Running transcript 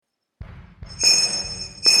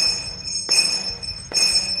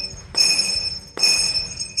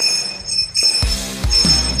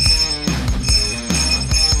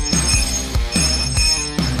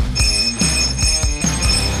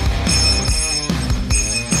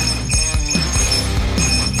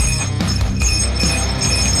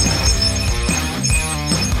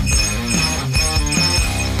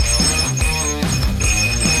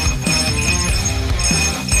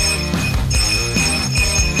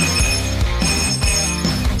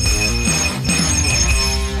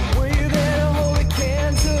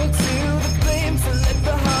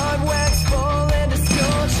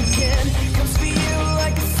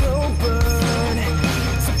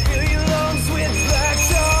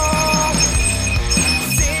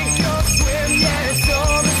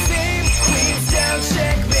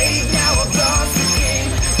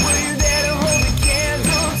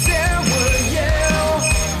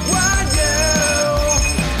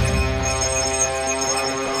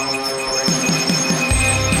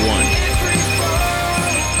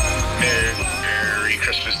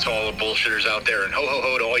out there, and ho ho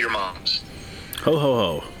ho to all your moms. Ho ho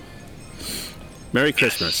ho. Merry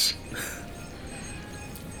Christmas.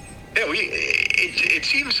 Yeah, it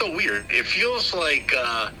seems so weird. It feels like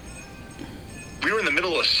we were in the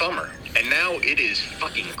middle of summer, and now it is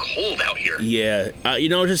fucking cold out here. Yeah, I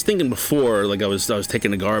was just thinking before, like I was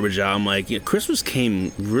taking the garbage out. I'm like, Christmas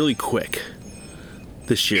came really quick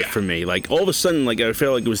this year for me. Like all of a sudden, like I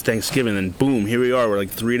felt like it was Thanksgiving, and boom, here we are. We're like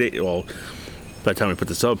 3 days. Well, by the time we put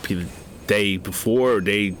this up, the day before, or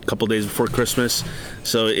couple days before Christmas.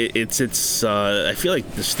 So it's. I feel like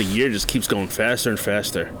the year just keeps going faster and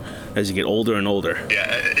faster as you get older and older. Yeah.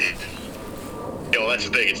 That's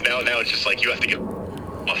the thing. It's now it's just like you have to get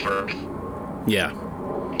off Earth. Yeah.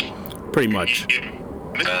 Pretty much.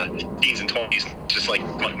 Teens and 20s, just like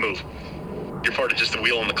move. You're part of just the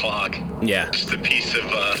wheel in the clock. Yeah. Just a piece of,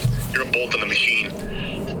 you're a bolt in the machine.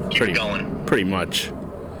 Keep it going. Pretty much.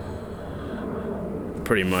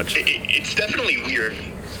 It's definitely weird.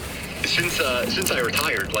 Since I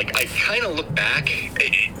retired, like, I kind of look back,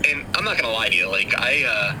 and I'm not going to lie to you, like,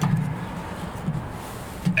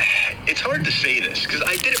 it's hard to say this, because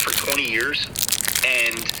I did it for 20 years,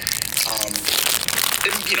 and,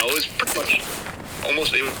 it was pretty much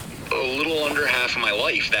almost a little under half of my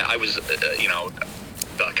life that I was, a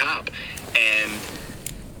cop, and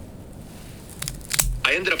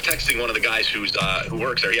I ended up texting one of the guys who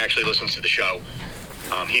works there. He actually listens to the show.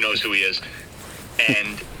 He knows who he is,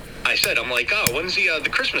 and I'm like, oh, when's the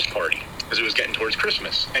Christmas party? Because it was getting towards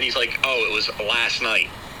Christmas, and he's like, oh, it was last night.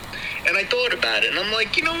 And I thought about it, and I'm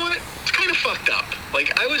like, you know what? It's kind of fucked up.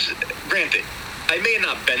 Like, granted, I may have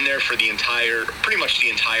not been there for pretty much the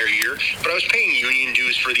entire year, but I was paying union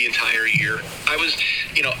dues for the entire year. I was,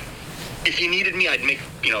 if you needed me, I'd make,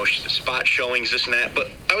 spot showings, this and that, but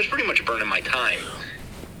I was pretty much burning my time.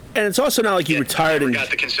 And it's also not like you retired got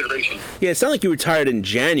the consideration. Yeah, it's not like you retired in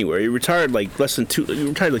January. You retired like you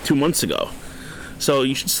retired like 2 months ago. So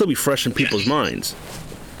you should still be fresh in people's minds.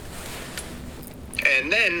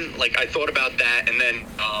 And then, like, I thought about that, and then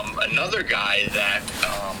another guy that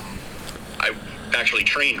I actually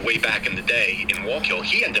trained way back in the day in Wallkill,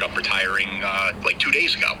 he ended up retiring like 2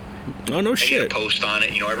 days ago. Oh, no shit. And he had a post on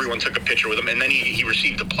it, everyone took a picture with him, and then he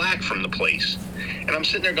received a plaque from the place. And I'm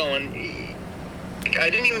sitting there going, I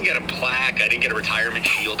didn't even get a plaque, I didn't get a retirement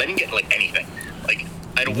shield, I didn't get, like, anything. Like,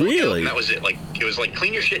 I don't really? And that was it. Like, it was like,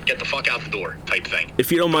 clean your shit, get the fuck out the door type thing.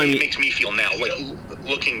 If you don't mind me... It makes me feel now, like,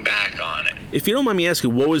 looking back on it. If you don't mind me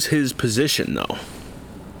asking, what was his position, though?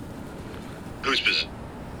 Whose position?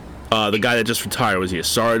 The guy that just retired, was he a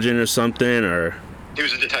sergeant or something, or? He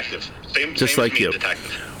was a detective. Same like as me, you. a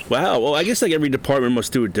detective. Wow. Well, I guess like every department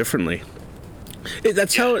must do it differently.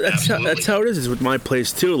 That's how it is with my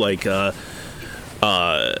place too. Like, I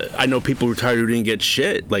know people retired who didn't get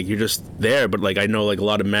shit. Like, you're just there. But like, I know like a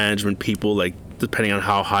lot of management people, like depending on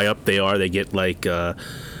how high up they are, they get like, I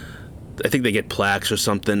think they get plaques or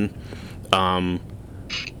something.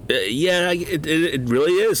 Yeah, it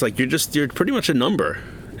really is. Like, you're pretty much a number.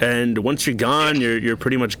 And once you're gone, you're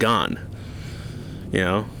pretty much gone.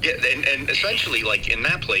 Yeah, and essentially, like, in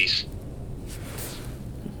that place,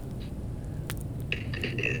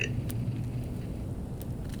 the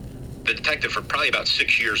detective for probably about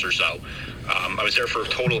 6 years or so. I was there for a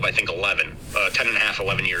total of, I think, 11 and a half,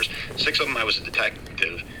 11 years. 6 of them I was a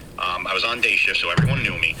detective. I was on day shift, so everyone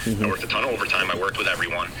knew me. Mm-hmm. I worked a ton of overtime. I worked with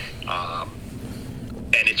everyone.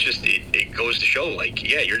 And it's just, it goes to show, like,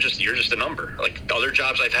 yeah, you're just a number. Like, the other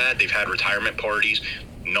jobs I've had, they've had retirement parties.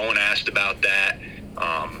 No one asked about that.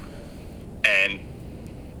 And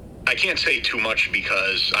I can't say too much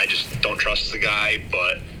because I just don't trust the guy,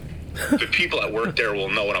 but the people that work there will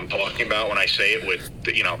know what I'm talking about when I say it with,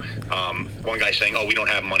 one guy saying, oh, we don't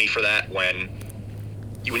have money for that. When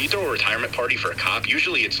you throw a retirement party for a cop,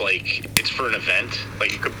 usually it's like, it's for an event.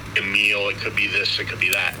 Like, it could be a meal, it could be this, it could be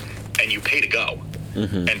that. And you pay to go.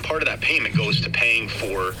 Mm-hmm. And part of that payment goes to paying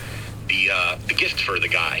for the gift for the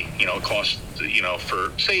guy. It costs,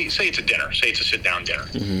 for, say it's a dinner, say it's a sit-down dinner.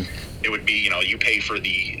 Mm-hmm. It would be, you pay for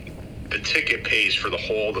the ticket pays for the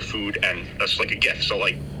food, and that's like a gift. So,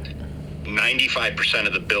 like, 95%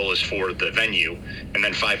 of the bill is for the venue, and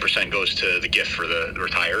then 5% goes to the gift for the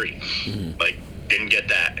retiree. Mm-hmm. Like, didn't get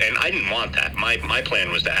that. And I didn't want that. My plan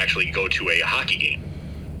was to actually go to a hockey game.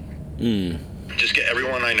 Mm. Just get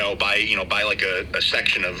everyone I know, buy like a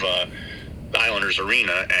section of the Islanders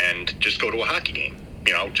Arena and just go to a hockey game.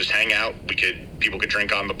 Just hang out. People could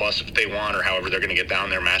drink on the bus if they want, or however they're going to get down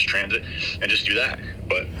there, mass transit, and just do that.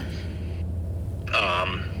 But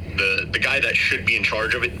the guy that should be in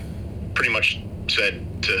charge of it pretty much said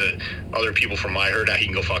to other people from my herd that he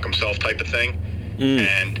can go fuck himself type of thing. Mm.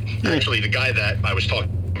 And actually, the guy that I was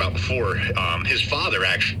talking about before, his father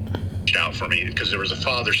actually reached out for me because there was a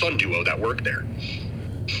father-son duo that worked there.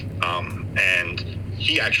 And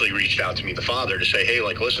he actually reached out to me, the father, to say, hey,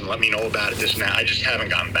 like, listen, let me know about it, this and that. I just haven't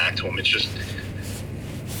gotten back to him. It's just,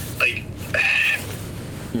 like,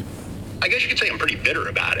 I guess you could say I'm pretty bitter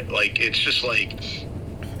about it. Like, it's just like,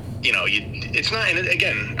 you know, it's not, and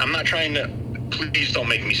again, I'm not trying to, please don't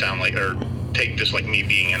make me sound like, or take this like me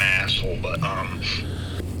being an asshole, but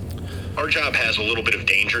our job has a little bit of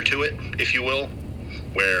danger to it, if you will,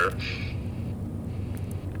 where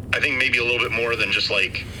I think maybe a little bit more than just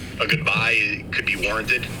like a goodbye could be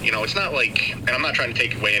warranted. You know, it's not like, and I'm not trying to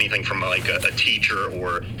take away anything from like a teacher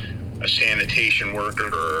or a sanitation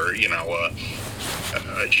worker or, you know, a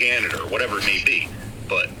janitor, whatever it may be,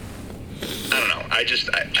 but I don't know. I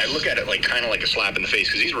look at it like kind of like a slap in the face,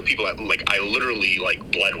 because these were people that like I literally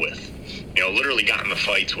like bled with, you know, literally got into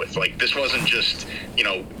fights with. Like, this wasn't just, you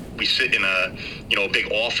know, we sit in a, you know, a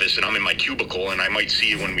big office and I'm in my cubicle and I might see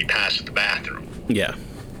you when we pass at the bathroom. Yeah.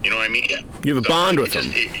 You know what I mean? Yeah. You have a bond with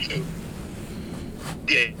them.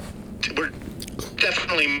 Yeah, we're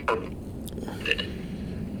definitely more.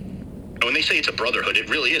 When they say it's a brotherhood, it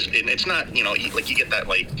really is. And it's not, you know, like you get that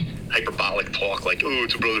like hyperbolic talk, like, oh,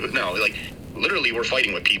 it's a brotherhood. No, like literally we're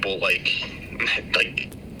fighting with people like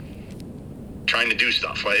trying to do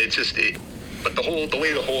stuff. Like, it's just, but the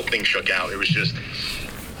way the whole thing shook out, it was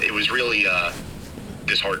really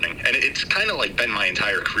disheartening. And it's kind of like been my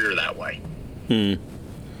entire career that way. So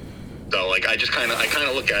like I kind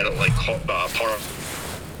of look at it like part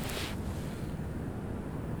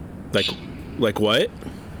of, like what?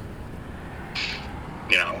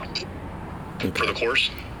 You know, for the course.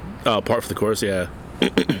 Oh, part for the course, yeah.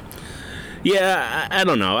 Yeah, I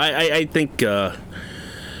don't know. I think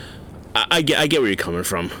I get where you're coming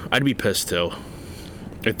from. I'd be pissed too.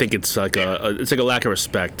 I think it's like it's like a lack of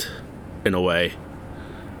respect in a way.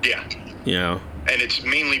 Yeah. You know. And it's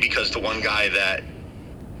mainly because the one guy that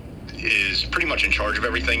is pretty much in charge of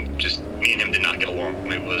everything, just me and him did not get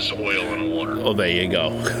along. It was oil and water. Oh, there you go.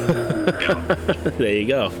 Yeah. There you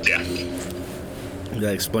go. Yeah.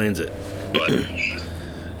 That explains it. But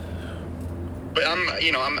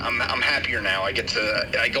I'm happier now. I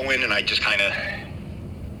go in and I just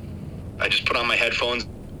put on my headphones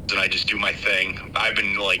and I just do my thing. I've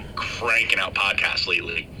been like cranking out podcasts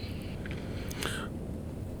lately.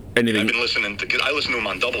 Anything? I've been listening to, because I listen to them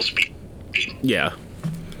on double speed. Yeah.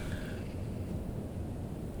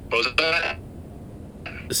 What was that?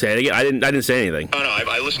 Say it again. I didn't say anything. Oh no,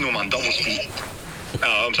 I listen to them on double speed.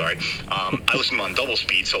 Oh, I'm sorry. I listen to them on double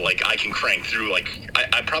speed, so like I can crank through. Like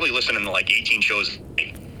I probably listen to like 18 shows.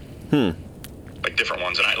 Like different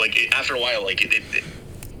ones, and I like after a while, like it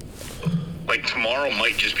like tomorrow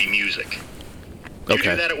might just be music. Do you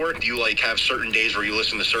do that at work? Do you like have certain days where you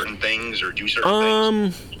listen to certain things or do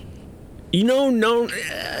certain things? You know, no,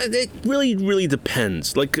 it really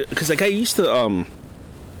depends. Like, because like I used to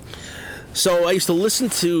so I used to listen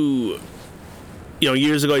to, you know,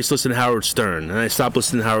 years ago I used to listen to Howard Stern, and I stopped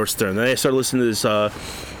listening to Howard Stern. Then I started listening to this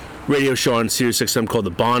radio show on Sirius XM called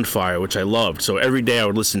The Bonfire, which I loved. So every day I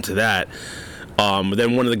would listen to that.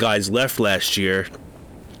 Then one of the guys left last year,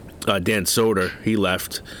 Dan Soder. He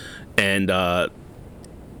left, and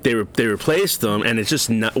they replaced them, and it just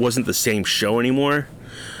wasn't the same show anymore.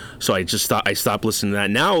 So I stopped listening to that.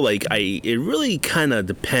 Now, like it really kind of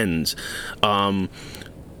depends.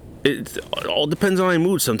 It all depends on my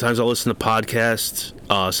mood. Sometimes I'll listen to podcasts.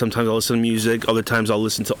 Sometimes I'll listen to music. Other times I'll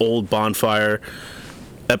listen to old Bonfire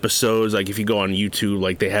episodes. Like if you go on YouTube,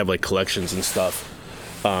 like they have like collections and stuff.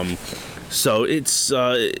 So it's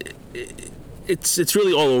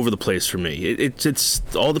really all over the place for me. It's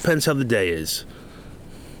all depends how the day is.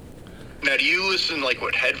 Now, do you listen like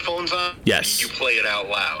with headphones on? Yes. Do you play it out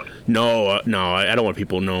loud? No, I don't want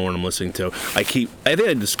people to know what I'm listening to. I think I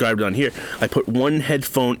described it on here. I put one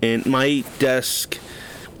headphone in my desk.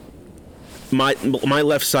 My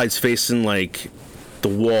left side's facing like the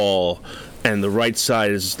wall, and the right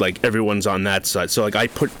side is like everyone's on that side. So like I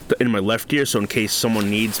put in my left ear, so in case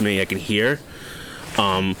someone needs me, I can hear.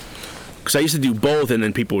 Because I used to do both, and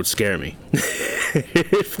then people would scare me.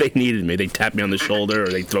 If they needed me, they'd tap me on the shoulder or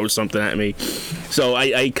they'd throw something at me. So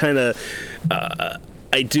I kind of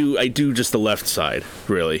I do just the left side,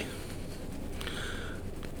 really.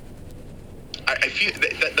 I feel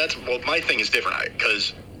that's my thing is different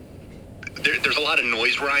because there's a lot of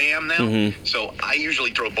noise where I am now. Mm-hmm. So I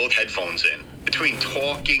usually throw both headphones in between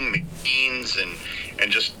talking, machines,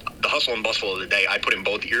 and just the hustle and bustle of the day. I put in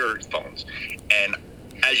both earphones, and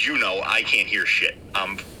as you know, I can't hear shit.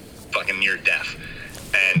 I'm fucking near deaf,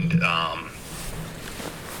 and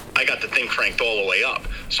I I got the thing cranked all the way up.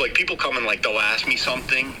 So like people come and like they'll ask me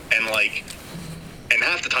something, and like, and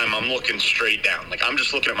half the time I'm looking straight down. Like I'm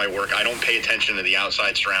just looking at my work. I don't pay attention to the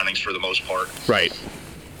outside surroundings for the most part. Right.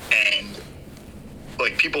 And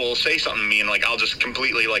like people will say something to me, and like I'll just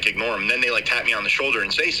completely like ignore them. And then they like tap me on the shoulder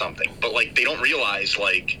and say something, but like they don't realize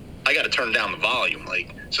like I got to turn down the volume.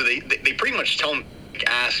 Like so they pretty much tell me,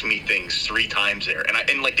 ask me things 3 times there,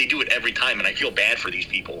 and like they do it every time, and I feel bad for these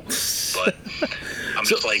people, but I'm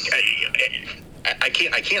just like I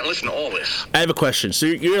can't listen to all this. I have a question. So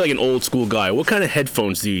you're like an old school guy. What kind of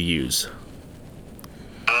headphones do you use?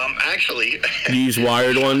 Actually, You use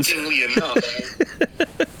wired ones? Shockingly enough,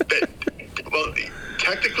 well,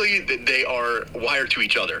 technically they are wired to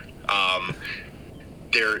each other.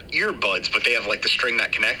 They're earbuds, but they have like the string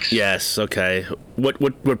that connects. Yes. Okay.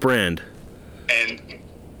 What brand? And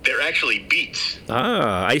they're actually Beats.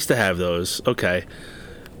 Ah, I used to have those. Okay.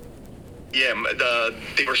 Yeah,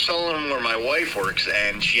 they were selling them where my wife works,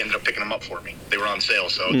 and she ended up picking them up for me. They were on sale,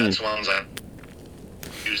 so that's the ones I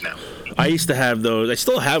use now. I used to have those. I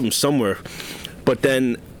still have them somewhere, but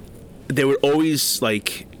then they would always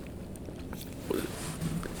like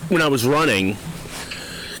when I was running,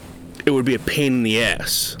 it would be a pain in the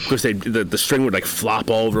ass because the string would like flop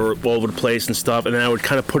all over the place and stuff, and then I would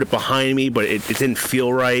kind of put it behind me, but it didn't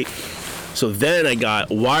feel right. So then I got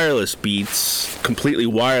wireless Beats, completely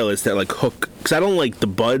wireless, that like hook, because I don't like the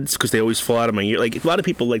buds because they always fall out of my ear. Like a lot of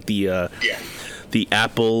people like the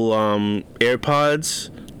Apple AirPods,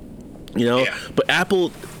 you know. Yeah. But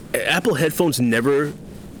Apple headphones never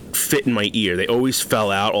fit in my ear. They always fell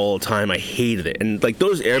out all the time. I hated it. And like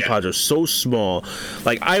those AirPods are so small,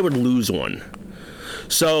 like I would lose one.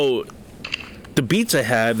 So the Beats I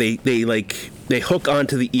have, they hook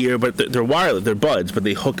onto the ear, but they're wireless. They're buds, but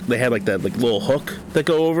they have like that like little hook that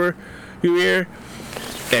go over your ear.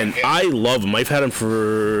 And I love them. I've had them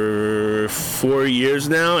for 4 years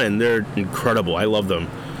now, and they're incredible. I love them.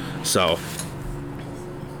 So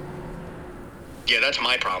yeah, that's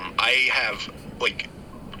my problem. I have like,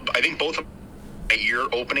 I think both of my ear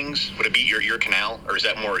openings, would it be your ear canal, or is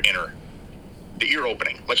that more inner? The ear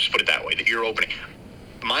opening. Let's just put it that way. The ear opening.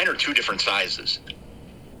 Mine are 2 different sizes,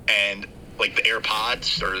 and like the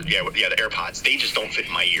AirPods, the AirPods, they just don't fit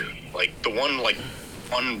in my ear. Like the one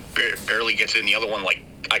barely gets in, the other one like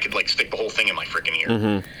I could like stick the whole thing in my freaking ear.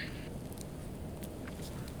 Mm-hmm.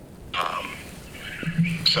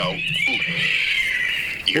 So you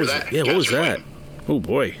hear that? Yeah, what was that? Oh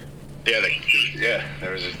boy. Yeah,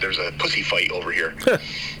 there's a pussy fight over here.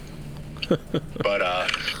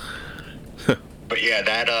 But yeah,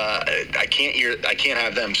 that I can't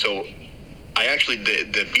have them. So I actually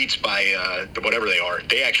the Beats by whatever they are,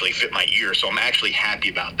 they actually fit my ear, so I'm actually happy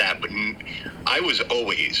about that. But I was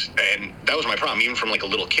always, and that was my problem, even from like a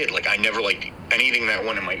little kid. Like I never liked anything that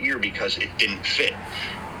went in my ear because it didn't fit.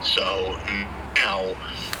 So now,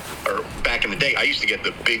 or back in the day, I used to get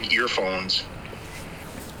the big earphones.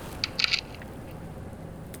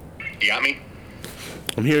 You got me?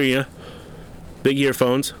 I'm hearing you. Big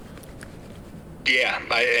earphones. Yeah,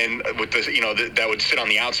 and with this, that would sit on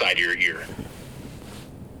the outside of your ear.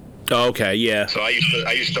 Oh, okay, yeah. So I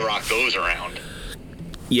used to rock those around.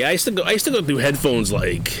 Yeah, I used to go through headphones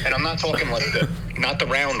like. And I'm not talking like not the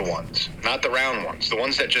round ones, the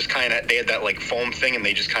ones that just kind of, they had that like foam thing, and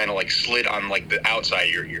they just kind of like slid on like the outside of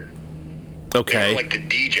your ear. Okay. They were like the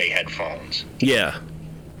DJ headphones. Yeah.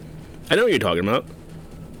 I know what you're talking about.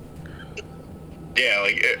 Yeah,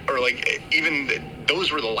 even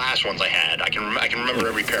those were the last ones I had. I can remember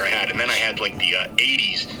every pair I had, and then I had like the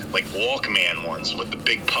 80s like Walkman ones with the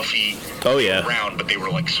big puffy. Oh yeah. Round, but they were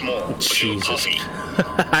like small. Jesus. But they were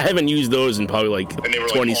puffy. I haven't used those in probably like and they were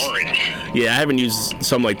 20. Like orange. Yeah, I haven't used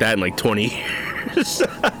something like that in like 20 years.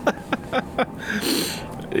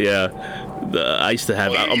 Yeah, I used to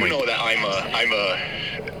have. Well, you know that I'm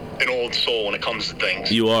an old soul when it comes to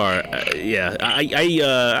things. You are, yeah.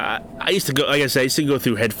 I used to go. Like I said, I used to go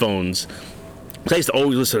through headphones. I used to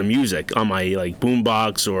always listen to music on my like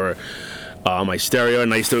boombox or my stereo,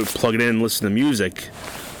 and I used to plug it in and listen to music.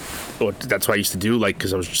 Or that's what I used to do, like,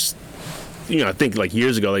 because I was just, I think like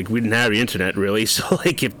years ago, like we didn't have the internet really, so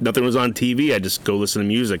like if nothing was on TV, I'd just go listen to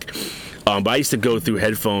music. But I used to go through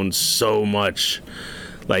headphones so much.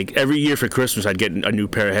 Like every year for Christmas, I'd get a new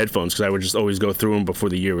pair of headphones because I would just always go through them before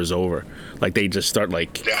the year was over. Like they just start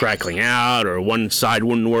like crackling out, or one side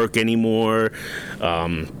wouldn't work anymore.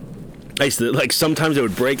 I used to, like, sometimes it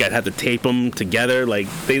would break. I'd have to tape them together. Like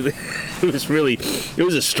it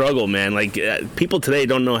was a struggle, man. Like people today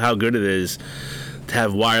don't know how good it is to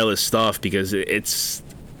have wireless stuff because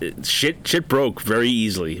shit broke very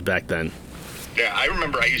easily back then. Yeah, I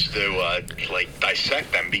remember I used to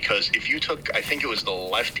dissect them because if you took, I think it was the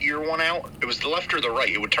left ear one out, it was the left or the right,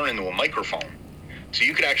 it would turn into a microphone. So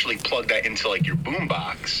you could actually plug that into like your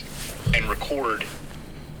boombox and record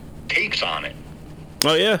tapes on it.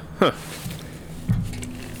 Oh yeah, huh?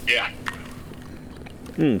 Yeah.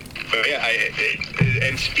 But yeah,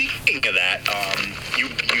 and speaking of that, you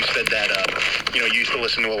said that you used to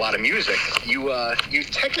listen to a lot of music. You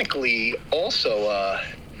technically also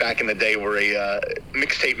back in the day were a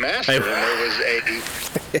mixtape master, and there was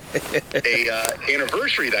a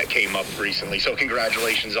anniversary that came up recently. So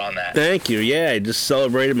congratulations on that. Thank you. Yeah, I just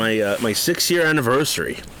celebrated my my 6-year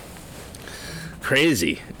anniversary.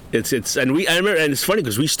 Crazy. I remember, and it's funny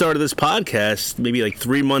because we started this podcast maybe like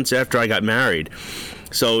 3 months after I got married.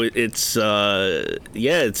 So it's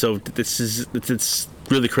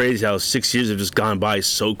really crazy how 6 years have just gone by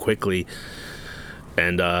so quickly.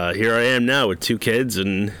 And here I am now with 2 kids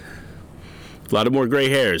and a lot of more gray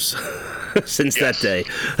hairs since that day.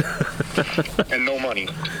 And no money.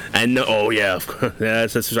 And no, oh yeah, of course. Yeah, I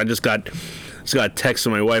just got a text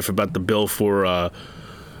from my wife about the bill for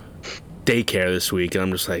daycare this week, and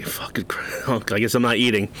I'm just like, fucking crap. I guess I'm not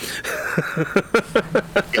eating.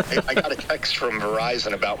 I got a text from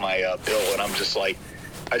Verizon about my bill, and I'm just like,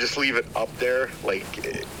 I just leave it up there, like,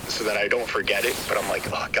 so that I don't forget it. But I'm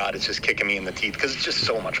like, oh God, it's just kicking me in the teeth because it's just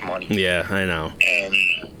so much money. Yeah, I know. And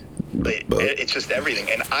it's just everything.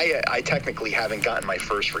 And I technically haven't gotten my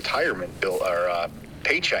first retirement bill or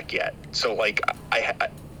paycheck yet. So like,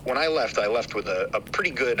 when I left with a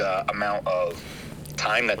pretty good amount of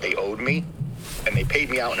time that they owed me, and they paid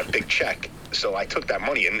me out in a big check. So I took that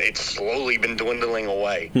money, and it's slowly been dwindling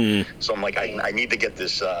away. So I'm like, I need to get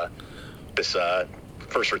this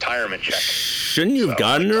first retirement check. Shouldn't you have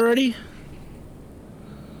gotten it already?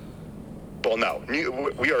 Well, no.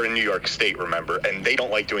 We are in New York State, remember, and they don't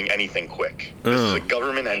like doing anything quick. This is a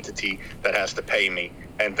government entity that has to pay me.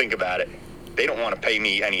 And think about it. They don't want to pay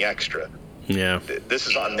me any extra. Yeah. This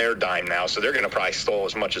is on their dime now, so they're going to probably stall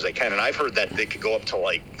as much as they can. And I've heard that they could go up to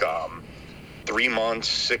like 3 months,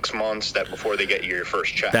 6 months before they get your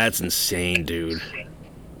first check. That's insane, dude.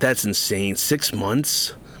 That's insane. 6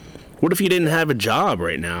 months? What if you didn't have a job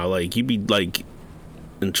right now? Like, you'd be like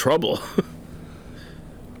in trouble.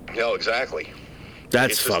 No, exactly.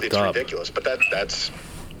 That's fucked it's up. It's ridiculous, but that's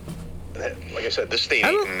like I said, this state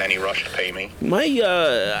ain't in any rush to pay me.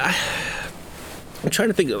 I'm trying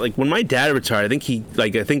to think, like, when my dad retired, I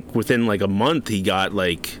think within like a month he got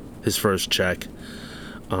like his first check.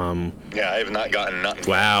 Yeah, I have not gotten nothing.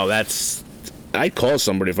 Wow, I'd call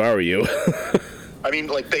somebody if I were you. I mean,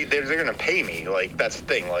 like, they're going to pay me. Like, that's the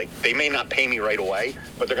thing. Like, they may not pay me right away,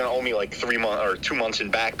 but they're going to owe me like 3 months or 2 months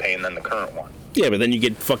in back pay and then the current one. Yeah, but then you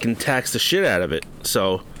get fucking taxed the shit out of it.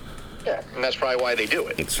 So yeah, and that's probably why they do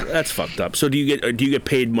it. That's fucked up. So do you get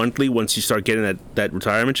paid monthly once you start getting that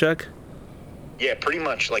retirement check? Yeah, pretty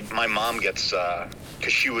much. Like, my mom gets,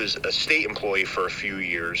 because she was a state employee for a few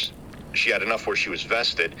years. She had enough where she was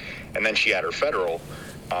vested, and then she had her federal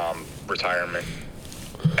retirement,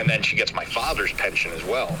 and then she gets my father's pension as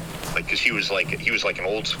well. Like, because he was like an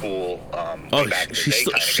old school. Back in the day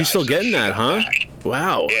she's still getting that, huh?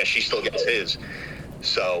 Wow. Yeah, she still gets his.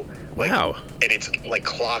 So, like, wow. And it's like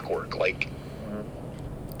clockwork. Like,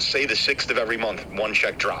 say the 6th of every month, one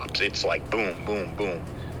check drops. It's like boom, boom, boom.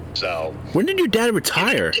 So. When did your dad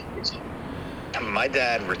retire? My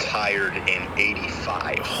dad retired in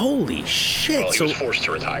 '85. Holy shit! Well, he was forced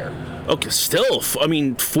to retire. Okay, still, I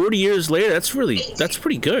mean, 40 years later, that's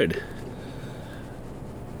pretty good.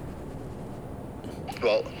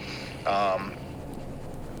 Well,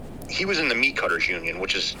 he was in the meat cutters union,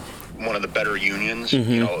 which is one of the better unions,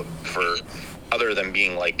 for other than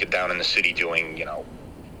being like down in the city doing,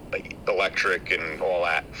 like electric and all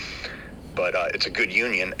that. But it's a good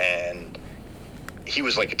union, and he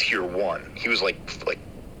was like a tier 1. He was like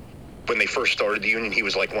when they first started the union, he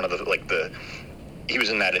was like one of he was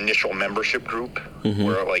in that initial membership group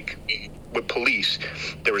where, like, with police,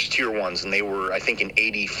 there was tier 1s, and they were, I think, in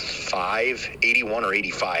 81 or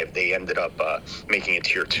 85, they ended up making a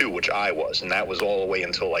tier 2, which I was, and that was all the way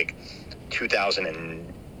until like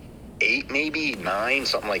 2008, maybe 9,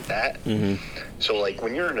 something like that. So, like,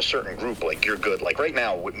 when you're in a certain group, like, you're good. Like, right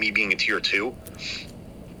now, with me being a tier 2,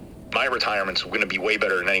 my retirement's going to be way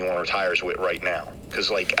better than anyone retires with right now. Because,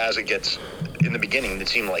 like, as it gets, in the beginning, it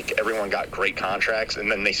seemed like everyone got great contracts, and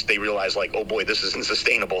then they realized, like, oh boy, this isn't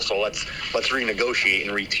sustainable, so let's renegotiate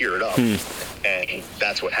and re-tier it up. And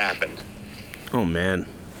that's what happened. Oh, man.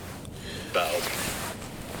 So.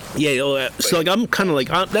 Yeah, so, like, I'm kind of like,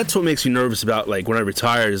 that's what makes me nervous about, like, when I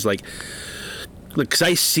retire is, like, like, 'cause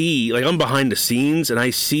I see, like, I'm behind the scenes and I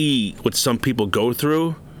see what some people go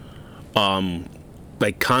through.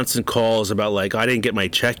 Like constant calls about like I didn't get my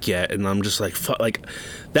check yet, and I'm just like like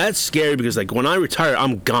that's scary because like when I retire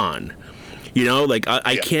I'm gone, you know, like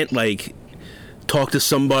I can't like talk to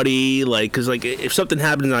somebody like because like if something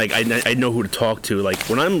happens like I know who to talk to. Like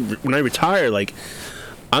when I retire, like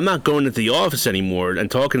I'm not going into the office anymore and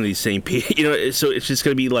talking to these same people, you know, so it's just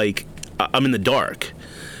gonna be like I'm in the dark,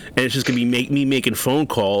 and it's just gonna be me making phone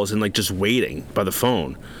calls and like just waiting by the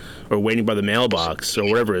phone or waiting by the mailbox or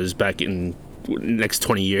whatever it is back in next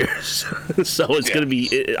 20 years. So it's gonna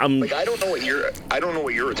be I'm like I don't know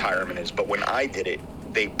what your retirement is, but when I did it,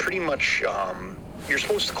 they pretty much you're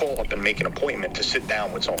supposed to call up and make an appointment to sit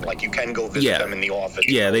down with someone. Like you can go visit them in the office.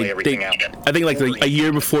 Yeah, lay everything out. I think like a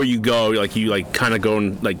year before you go, like you like kind of go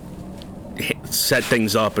and like set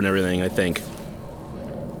things up and everything. I think.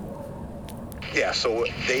 Yeah, so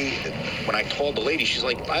when I told the lady, she's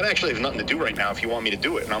like, I actually have nothing to do right now if you want me to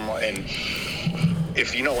do it. And I'm like, and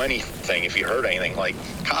if you know anything, if you heard anything, like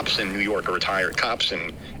cops in New York are retired. Cops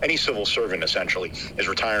and any civil servant essentially is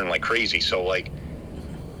retiring like crazy. So like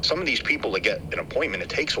some of these people that get an appointment, it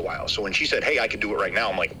takes a while. So when she said, hey, I could do it right now,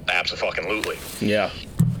 I'm like, abso-fucking-lutely. Yeah.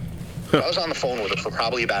 I was on the phone with her for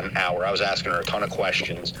probably about an hour. I was asking her a ton of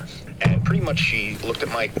questions. And pretty much she looked at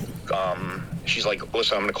my, she's like,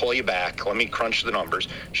 listen, I'm going to call you back. Let me crunch the numbers.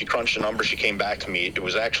 She crunched the numbers. She came back to me. It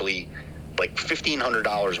was actually like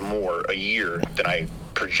 $1,500 more a year than I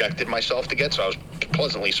projected myself to get. So I was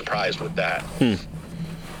pleasantly surprised with that.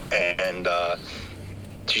 And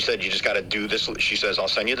she said, you just got to do this. She says, I'll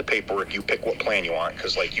send you the paperwork. You pick what plan you want.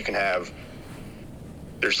 Because like you can have,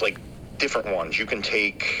 there's like different ones. You can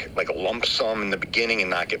take like a lump sum in the beginning and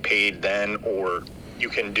not get paid then, or you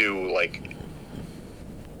can do like,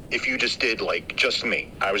 if you just did like just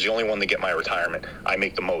me, I was the only one to get my retirement. I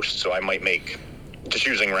make the most. So I might make, just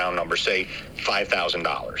using round numbers, say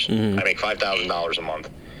 $5,000. I make $5,000 a month.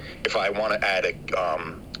 If I want to add a,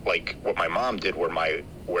 like what my mom did, where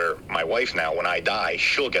my wife now, when I die,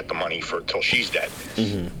 she'll get the money for till she's dead,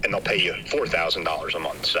 and they'll pay you $4,000 a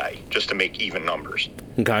month, say, just to make even numbers.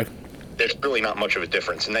 Okay. There's really not much of a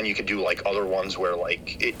difference, and then you could do like other ones where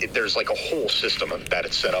like there's like a whole system that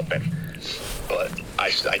it's set up in. But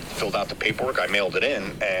I filled out the paperwork, I mailed it in,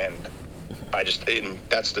 and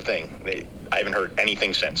that's the thing. I haven't heard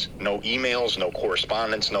anything since. No emails, no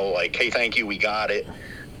correspondence, no like, hey, thank you, we got it.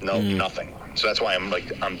 No, nothing. So that's why I'm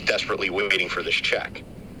desperately waiting for this check.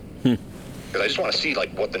 Because I just want to see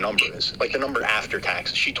like what the number is, like the number after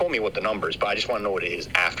taxes. She told me what the number is, but I just want to know what it is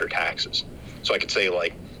after taxes. So I could say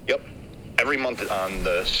like, yep, every month on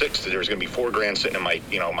the 6th, there's going to be $4,000 sitting in my,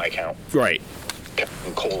 my account. Right.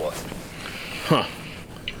 And COLA. Huh.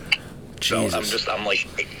 Jesus. So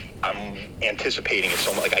I'm anticipating it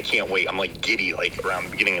so much. Like I can't wait. I'm like giddy, like around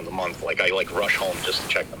the beginning of the month. Like I like rush home just to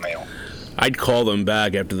check the mail. I'd call them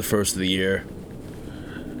back after the first of the year,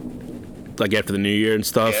 like after the new year and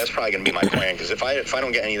stuff. Yeah, that's probably gonna be my plan. Because if I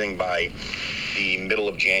don't get anything by the middle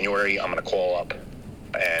of January, I'm gonna call up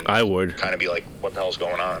and I would kind of be like, "What the hell's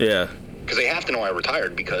going on?" Yeah. Because they have to know I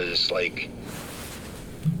retired because like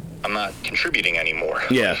I'm not contributing anymore.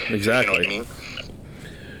 Yeah, exactly. You know what I mean?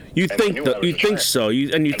 You think so?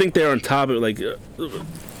 You think they're on top of it,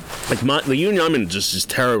 the union I'm in just is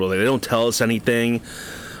terrible. Like, they don't tell us anything.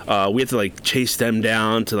 We have to like chase them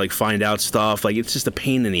down to like find out stuff. Like it's just a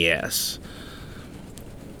pain in the ass.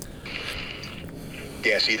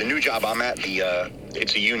 Yeah, see, the new job I'm at,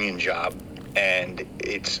 it's a union job, and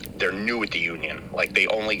they're new with the union. Like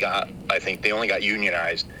I think they only got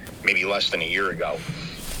unionized maybe less than a year ago,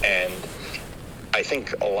 and I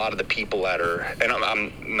think a lot of the people that are, and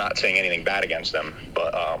I'm not saying anything bad against them,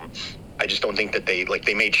 but I just don't think that they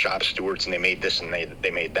made shop stewards and they made this and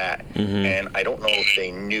they made that. And I don't know if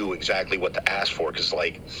they knew exactly what to ask for, because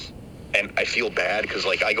and I feel bad because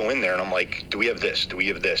like I go in there and I'm like, do we have this? Do we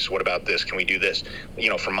have this? What about this? Can we do this?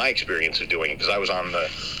 From my experience of doing it, because I was on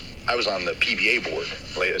the PBA board,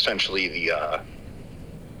 like essentially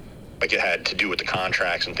like it had to do with the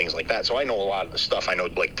contracts and things like that. So I know a lot of the stuff. I know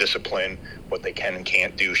like discipline, what they can and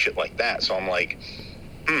can't do, shit like that. So I'm like,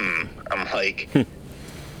 and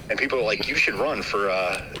people are like, you should run for,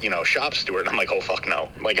 shop steward. And I'm like, oh, fuck no.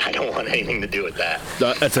 Like, I don't want anything to do with that.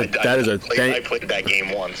 I played that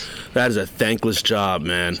game once. That is a thankless job,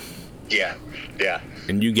 man. Yeah.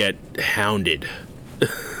 And you get hounded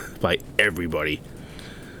by everybody.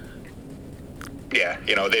 Yeah,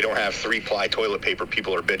 they don't have 3-ply toilet paper.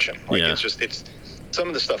 People are bitching. Like, yeah. It's some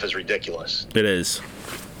of the stuff is ridiculous. It is.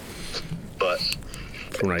 But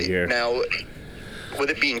right here. Now, with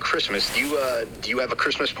it being Christmas, do you have a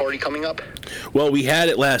Christmas party coming up? Well, we had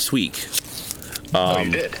it last week. Oh,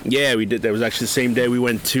 you did? Yeah, we did. That was actually the same day we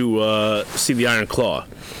went to see the Iron Claw.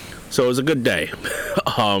 So it was a good day.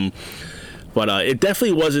 But it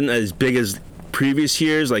definitely wasn't as big as previous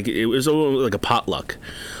years. Like, it was like a potluck.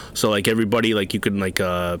 So, like, everybody, like, you could,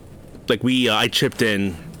 I chipped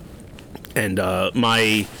in, and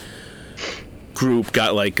my group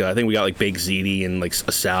got, like, I think we got, like, baked ziti and, like,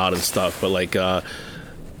 a salad and stuff. But, like,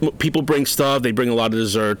 people bring stuff. They bring a lot of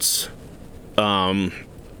desserts. And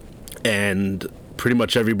pretty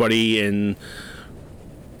much everybody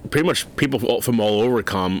pretty much people from all over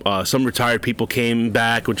come. Some retired people came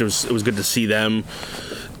back, it was good to see them.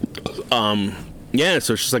 Yeah,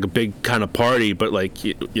 so it's just like a big kind of party, but like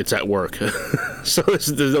it's at work, so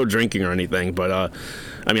there's no drinking or anything. But I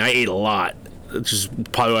mean, I ate a lot, which is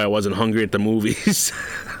probably why I wasn't hungry at the movies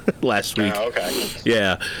last week. Oh, okay.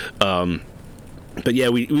 Yeah, but yeah,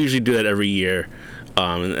 we usually do that every year,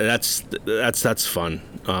 and that's fun.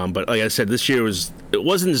 But like I said, this year it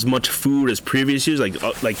wasn't as much food as previous years. Like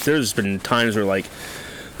there's been times where like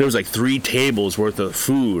there was like 3 tables worth of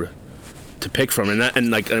food to pick from,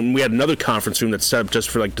 and we had another conference room that's set up just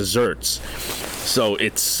for like desserts. So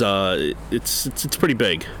it's pretty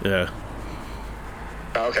big. Yeah.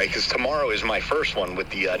 Okay, because tomorrow is my first one with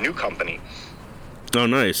the new company. Oh,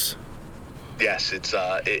 nice. Yes, it's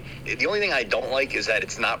the only thing I don't like is that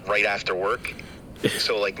it's not right after work.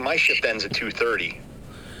 So like my shift ends at 2:30.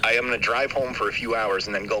 I am going to drive home for a few hours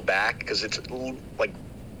and then go back because it's like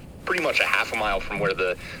pretty much a half a mile from where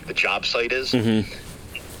the job site is. Mm-hmm.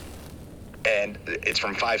 And it's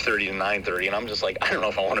from 5:30 to 9:30, and I'm just like, I don't know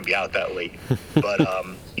if I want to be out that late. But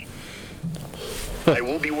I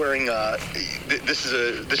will be wearing. This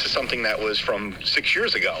is something that was from 6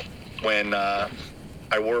 years ago when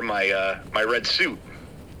I wore my red suit.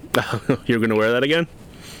 You're going to wear that again?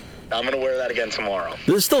 I'm going to wear that again tomorrow.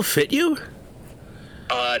 Does it still fit you?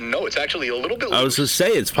 No, it's actually a little bit loose. I was going to say,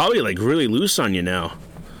 it's probably like really loose on you now.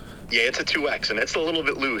 Yeah, it's a 2X, and it's a little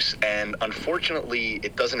bit loose, and unfortunately,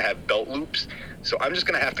 it doesn't have belt loops, so I'm just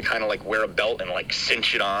going to have to kind of, like, wear a belt and, like,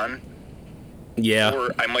 cinch it on. Yeah.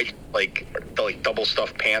 Or I might, like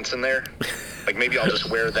double-stuff pants in there. Like, maybe I'll just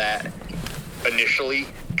wear that initially,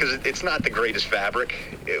 because it's not the greatest fabric.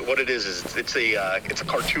 What it is it's a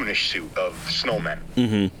cartoonish suit of snowmen.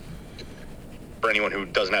 Mm-hmm. For anyone who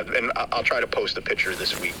doesn't have, and I'll try to post a picture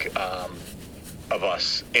this week of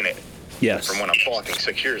us in it. Yes. From when I'm talking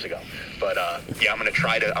 6 years ago, but yeah, I'm gonna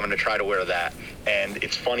try to wear that. And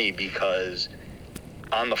it's funny because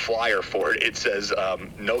on the flyer for it says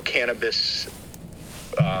no cannabis,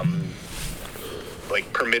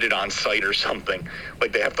 like permitted on site or something.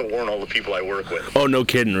 Like they have to warn all the people I work with. Oh, no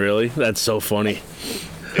kidding, really? That's so funny.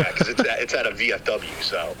 Yeah, because it's at a VFW,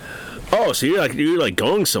 so. Oh, so you're like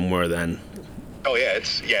going somewhere then? Oh yeah,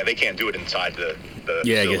 they can't do it inside the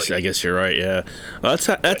yeah, facility. I guess you're right. Yeah, well,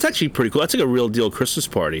 that's actually pretty cool. That's like a real deal Christmas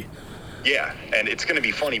party. Yeah, and it's gonna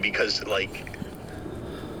be funny because like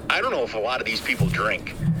I don't know if a lot of these people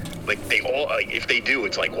drink. Like they all, like if they do,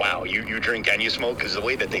 it's like wow, you drink and you smoke, because the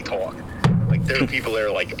way that they talk. Like there are people that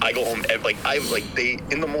are like I go home they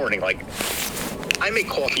in the morning, like I make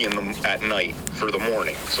coffee at night for the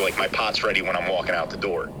morning, so like my pot's ready when I'm walking out the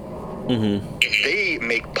door. Mm-hmm. They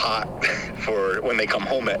make pot for when they come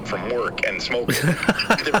home from work and smoke.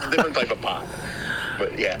 different type of pot.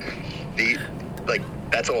 But yeah,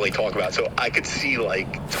 that's all they talk about. So I could see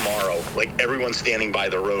like tomorrow, like everyone standing by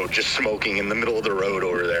the road, just smoking in the middle of the road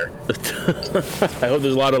over there. I hope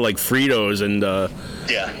there's a lot of like Fritos and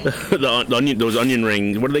yeah, those onion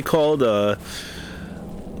rings. What are they called?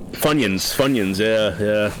 Funyuns.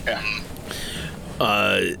 Yeah.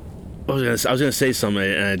 I was gonna say something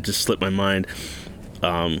and it just slipped my mind.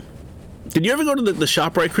 Did you ever go to the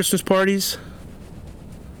ShopRite Christmas parties?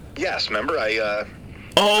 Yes, remember I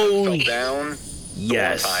fell down.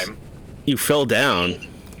 Yes. One time. You fell down.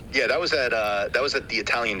 Yeah, that was at the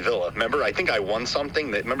Italian Villa. Remember, I think I won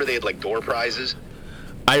something. Remember they had like door prizes.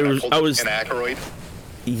 I was Dan Aykroyd.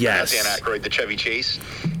 Yes. Dan Aykroyd, the Chevy Chase.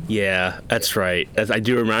 Yeah, that's right. I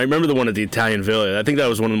do remember. I remember the one at the Italian Villa. I think that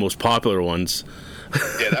was one of the most popular ones.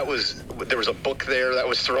 Yeah, there was a book there that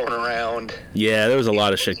was thrown around. Yeah, there was a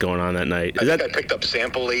lot of shit going on that night. I think I picked up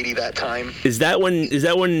Sample Lady that time. Is that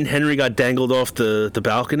when Henry got dangled off the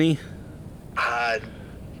balcony?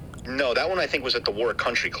 No, that one I think was at the Warwick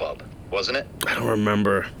Country Club, wasn't it? I don't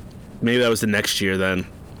remember. Maybe that was the next year then.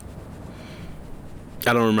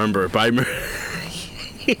 I don't remember, but I remember.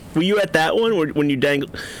 Were you at that one when you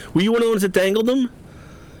dangled? Were you one of the ones that dangled them?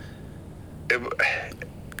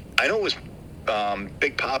 I know it was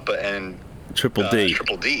Big Papa and Triple D.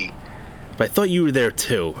 Triple D. But I thought you were there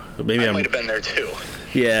too. Maybe I might have been there too.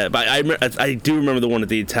 Yeah, but I do remember the one at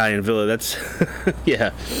the Italian Villa. That's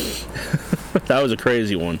yeah, that was a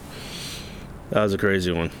crazy one. That was a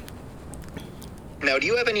crazy one. Now, do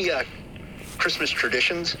you have any Christmas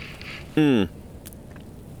traditions?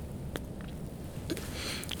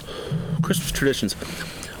 Christmas traditions.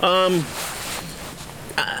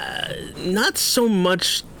 Not so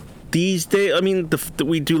much these days. I mean,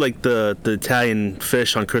 we do like the Italian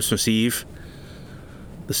fish on Christmas Eve,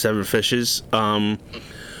 the 7 fishes. But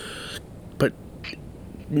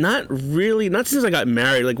not really. Not since I got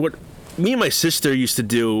married. Like what me and my sister used to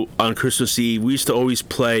do on Christmas Eve. We used to always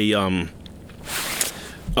play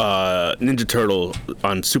Ninja Turtle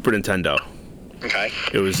on Super Nintendo. Okay.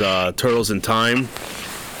 It was Turtles in Time,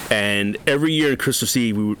 and every year on Christmas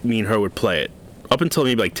Eve, me and her would play it. Up until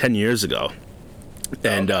maybe like 10 years ago,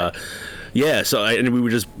 and yeah. So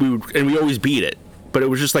we always beat it, but it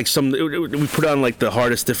was just like we put on like the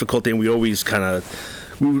hardest difficulty, and we always kind of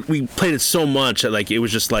we played it so much that like it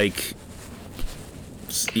was just like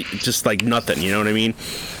nothing. You know what I mean?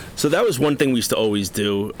 So that was one thing we used to always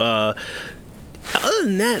do. Other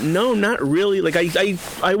than that, no, not really. Like I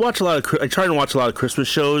watch a lot of I try to watch a lot of Christmas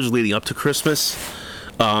shows leading up to Christmas.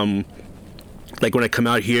 Like when I come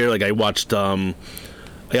out here, like I watched, I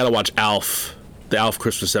gotta watch Alf, the Alf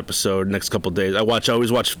Christmas episode next couple of days. I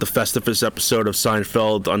always watch the Festivus episode of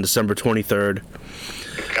Seinfeld on December 23rd.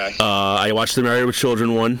 Okay. I watched the Married with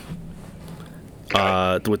Children one,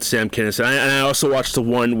 with Sam Kinison. And I also watched the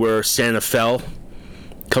one where Santa fell,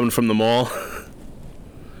 coming from the mall.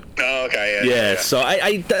 Oh, okay. Yeah. So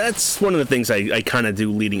I that's one of the things I kind of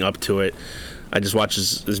do leading up to it. I just watch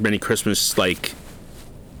as many Christmas like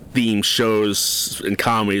theme shows and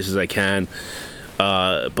comedies as I can,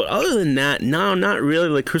 but other than that, no, not really.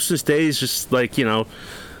 Like Christmas Day is just like, you know,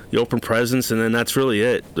 you open presents and then that's really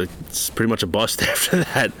it. Like, it's pretty much a bust after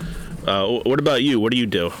that. What about you? What do you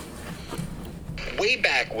do? Way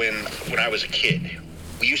back when I was a kid,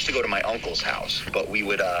 we used to go to my uncle's house, but we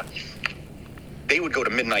would they would go to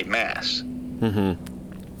midnight mass. Mm-hmm.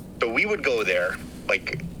 So we would go there,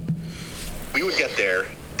 like we would get there.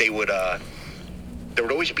 They would there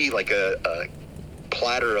would always be like a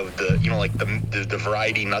platter of the, you know, like the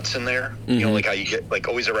variety nuts in there. Mm-hmm. You know, like how you get, like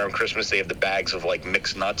always around Christmas, they have the bags of like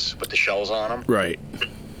mixed nuts with the shells on them. Right.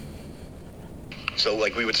 So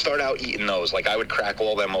like we would start out eating those. Like I would crack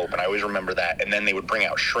all them open. I always remember that. And then they would bring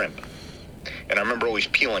out shrimp. And I remember always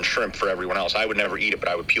peeling shrimp for everyone else. I would never eat it, but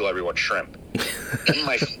I would peel everyone's shrimp. And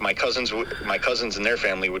my cousins and their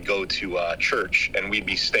family would go to church, and we'd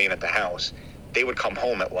be staying at the house. They would come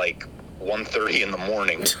home at like 1:30 in the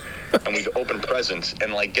morning, and we'd open presents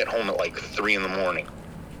and like get home at like 3 in the morning.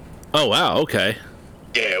 Oh wow, okay.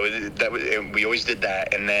 Yeah, we always did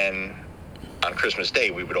that, and then on Christmas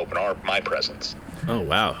Day we would open my presents. Oh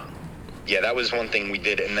wow. Yeah, that was one thing we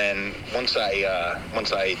did, and then once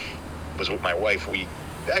I was with my wife, we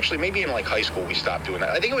actually maybe in like high school we stopped doing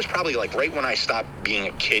that. I think it was probably like right when I stopped being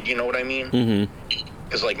a kid. You know what I mean? Mm-hmm.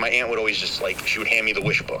 Because like my aunt would always just like, she would hand me the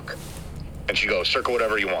wish book, and she'd go, circle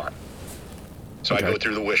whatever you want. So okay. I'd go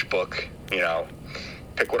through the wish book, you know,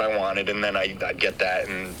 pick what I wanted, and then I'd get that,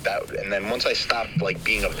 and then once I stopped like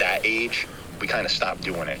being of that age, we kind of stopped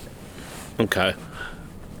doing it. Okay.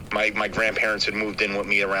 My grandparents had moved in with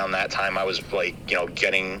me around that time. I was like, you know,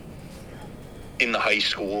 getting in the high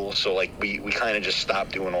school, so like we kind of just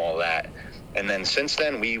stopped doing all that. And then since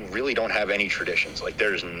then, we really don't have any traditions. Like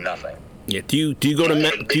there's nothing. Yeah. Do you go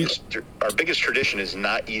to our biggest tradition is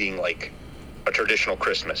not eating like a traditional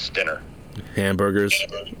Christmas dinner. Hamburgers.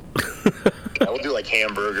 I will do like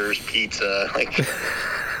hamburgers, pizza, like.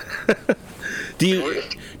 Do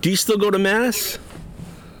you still go to mass?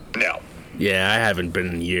 No. Yeah, I haven't been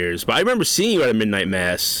in years, but I remember seeing you at a midnight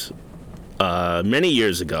mass many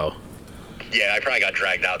years ago. Yeah, I probably got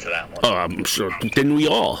dragged out to that one. Oh, I'm sure. Didn't we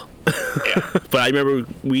all? Yeah. But I remember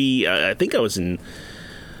I think I was in.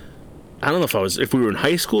 I don't know if we were in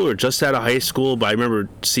high school or just out of high school, but I remember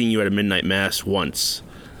seeing you at a midnight mass once.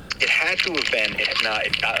 It had to have been.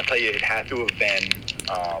 I'll tell you, it had to have been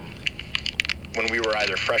when we were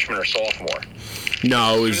either freshman or sophomore.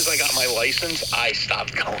 No, it was. As soon as I got my license, I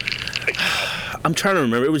stopped going. I'm trying to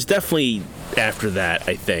remember. It was definitely after that,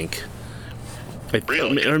 I think.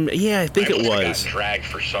 Really? Yeah, I think it was. Got dragged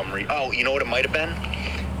for some reason. Oh, you know what it might have been?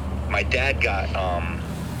 My dad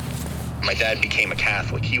became a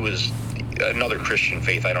Catholic. He was another Christian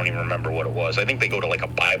faith. I don't even remember what it was. I think they go to like a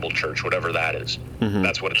Bible church, whatever that is. Mm-hmm.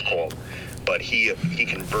 That's what it's called. But he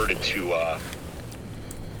converted to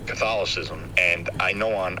Catholicism, and I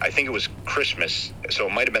think it was Christmas, so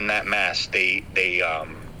it might have been that mass. They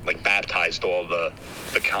like baptized all the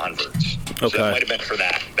converts. Okay. So it might have been for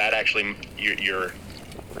that. That actually, you're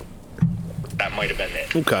that might have been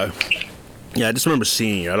it. Okay. Yeah, I just remember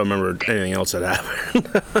seeing you. I don't remember anything else that happened.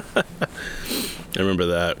 I remember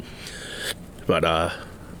that. But,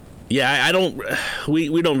 yeah, I don't...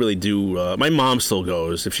 We don't really do... my mom still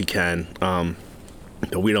goes, if she can.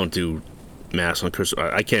 But we don't do Mass on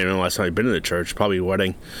Christmas. I can't remember the last time I've been to the church. Probably a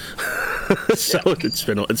wedding. So yeah. It's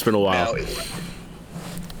been a while. Now,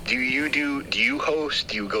 do you host?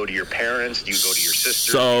 Do you go to your parents? Do you go to your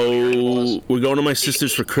sisters? So we're going to my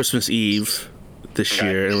sister's for Christmas Eve this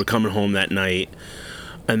year, and we're coming home that night.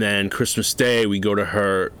 And then Christmas Day, we go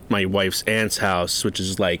to my wife's aunt's house, which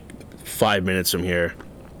is like 5 minutes from here.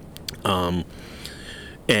 And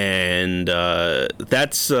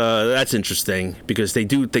that's interesting because they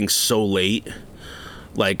do things so late.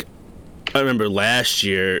 Like, I remember last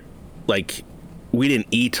year, like, we didn't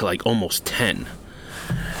eat till like almost 10.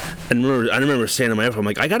 And I remember saying to my wife, I'm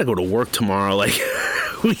like, I gotta go to work tomorrow. Like,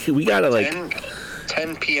 we gotta like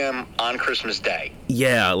 10 p.m. on Christmas Day.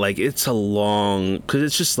 Yeah, like it's a long, because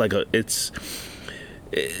it's just like it's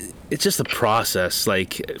just a process.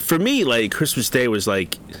 Like for me, like Christmas Day was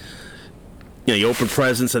like, you know, you open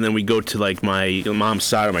presents and then we go to like my mom's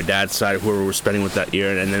side or my dad's side, whoever we're spending with that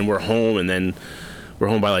year, and then we're home, and then we're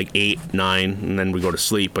home by like 8, 9, and then we go to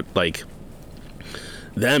sleep. But like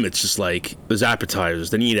them, it's just like there's appetizers,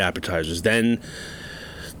 then you eat appetizers, then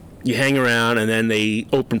you hang around, and then they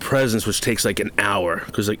open presents, which takes like an hour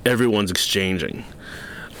because like everyone's exchanging.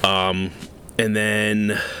 And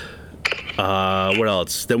then what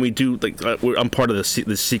else? Then we do like I'm part of the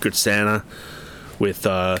Secret Santa with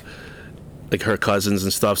like her cousins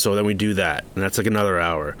and stuff. So then we do that, and that's like another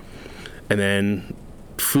hour. And then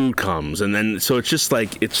food comes, and then so it's just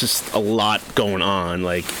a lot going on.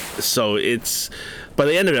 Like so it's by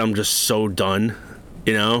the end of it, I'm just so done,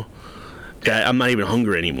 you know. That I'm not even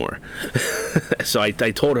hungry anymore. So I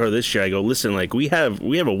told her this year, I go, listen, like we have a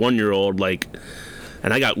 1-year-old, like,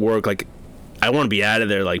 and I got work, like I want to be out of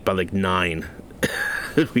there like by like 9.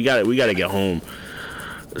 we got to get home.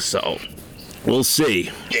 So we'll see.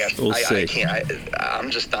 Yeah, we'll see. I can't. I'm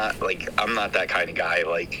just not like, I'm not that kind of guy.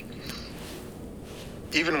 Like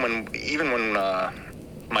even when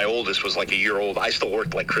my oldest was like a year old, I still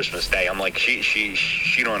worked like Christmas Day. I'm like,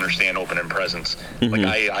 she don't understand opening presents. Mm-hmm.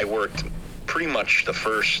 Like I worked pretty much the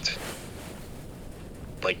first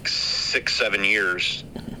like 6-7 years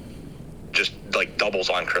just like doubles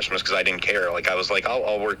on Christmas because I didn't care. Like I was like,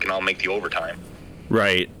 I'll work and I'll make the overtime.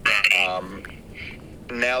 Right.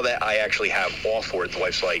 Now that I actually have off for it, the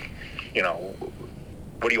wife's like, you know,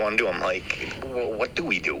 what do you want to do? I'm like, well, what do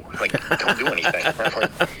we do? Like, don't do anything.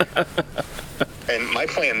 And my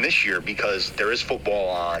plan this year, because there is football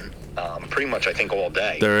on pretty much, I think, all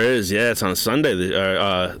day. There is, yeah. It's on Sunday,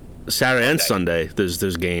 Saturday and Sunday.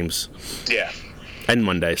 There's games. Yeah. And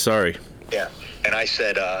Monday, sorry. Yeah. And I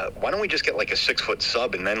said, why don't we just get like a 6-foot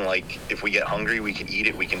sub, and then like if we get hungry, we can eat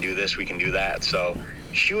it. We can do this. We can do that. So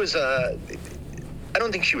she was. I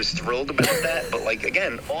don't think she was thrilled about that, but like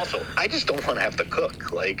again, also, I just don't want to have to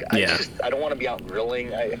cook. Like I don't want to be out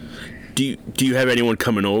grilling. Do you have anyone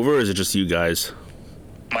coming over, or is it just you guys?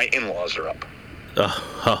 My in-laws are up.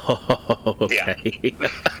 Oh, okay.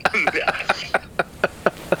 Yeah.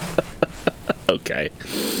 Okay.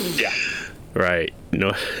 Yeah. Right.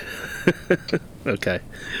 No. Okay.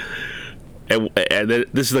 And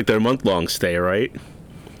this is like their month-long stay, right?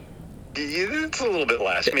 It's a little bit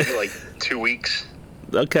less, maybe like 2 weeks.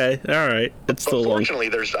 Okay, all right. It's still long. Fortunately,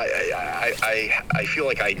 I feel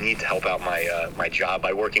like I need to help out my job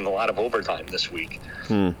by working a lot of overtime this week.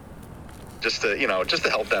 Just to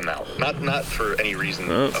help them out. Not for any reason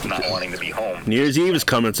of not wanting to be home. New Year's Eve is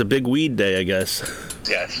coming. It's a big weed day, I guess.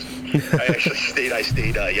 Yes. I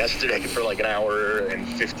stayed yesterday for like an hour and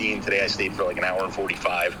 15. Today I stayed for like an hour and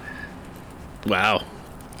 45. Wow.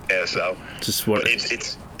 Yeah, so just what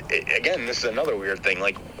again, this is another weird thing.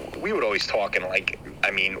 Like, we would always talk, and like,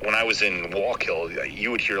 I mean, when I was in Wallkill,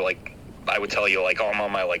 you would hear like, I would tell you like, oh, I'm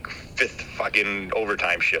on my like 5th fucking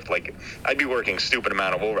overtime shift. Like, I'd be working stupid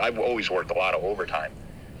amount of I've always worked a lot of overtime,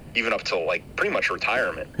 even up till like pretty much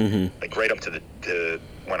retirement, like right up to the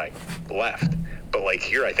when I left. But like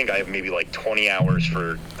here, I think I have maybe like 20 hours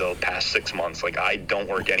for the past 6 months. Like, I don't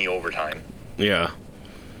work any overtime. Yeah.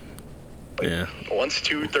 Like, yeah. Once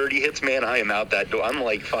 2:30 hits, man, I am out that door. I'm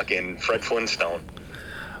like fucking Fred Flintstone.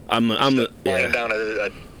 I'm laying down a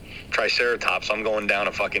Triceratops. I'm going down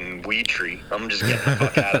a fucking weed tree. I'm just getting the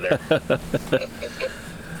fuck out of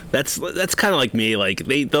there. That's kind of like me. Like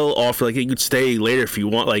they'll offer like you could stay later if you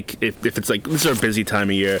want. Like if it's like this is our busy time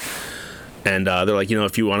of year, and they're like, you know,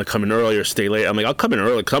 if you want to come in early or stay late, I'm like, I'll come in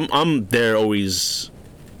early. I'm there always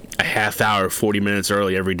a half hour, 40 minutes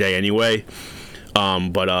early every day anyway.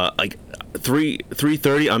 But like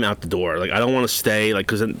 3:30, I'm out the door. Like I don't want to stay. Like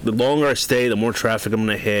because the longer I stay, the more traffic I'm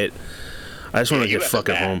gonna hit. I just want to get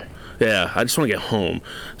fucking home. Yeah, I just want to get home.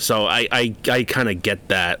 So I kind of get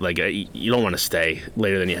that. Like you don't want to stay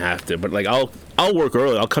later than you have to. But like I'll work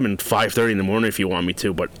early. I'll come in 5:30 in the morning if you want me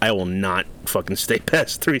to. But I will not fucking stay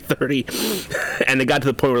past 3:30. And it got to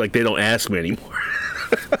the point where like they don't ask me anymore.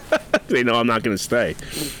 They know I'm not gonna stay.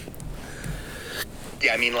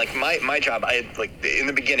 Yeah, I mean, like my job. I like in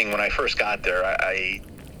the beginning when I first got there. I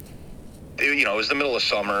it was the middle of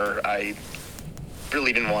summer. I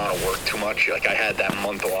really didn't want to work too much. Like I had that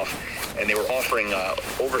month off, and they were offering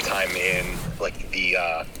overtime in like the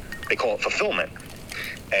they call it fulfillment.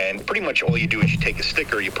 And pretty much all you do is you take a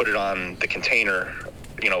sticker, you put it on the container,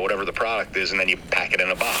 whatever the product is, and then you pack it in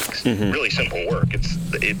a box. Mm-hmm. Really simple work.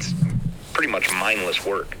 It's pretty much mindless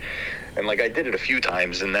work. And like I did it a few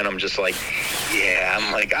times, and then I'm just like,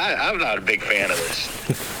 I'm not a big fan of this.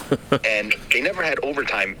 And they never had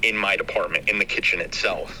overtime in my department, in the kitchen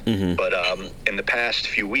itself. Mm-hmm. But in the past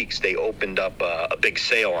few weeks, they opened up a big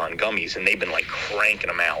sale on gummies, and they've been like cranking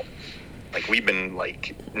them out. Like we've been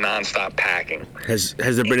like nonstop packing. Has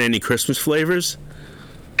there been any Christmas flavors?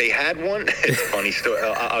 They had one. It's a funny story.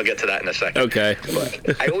 I'll get to that in a second. Okay.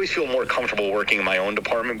 But I always feel more comfortable working in my own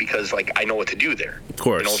department because, like, I know what to do there. Of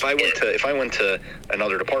course. If I went to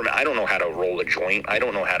another department, I don't know how to roll a joint. I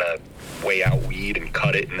don't know how to weigh out weed and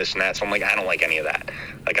cut it and this and that. So I'm like, I don't like any of that.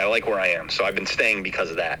 Like, I like where I am. So I've been staying because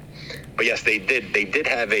of that. But yes, they did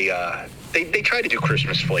have a. They try to do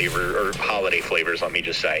Christmas flavor or holiday flavors. Let me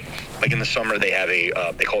just say, like in the summer they have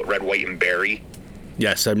they call it red, white, and berry.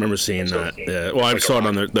 Yes, I remember seeing that. Yeah. Well, I saw it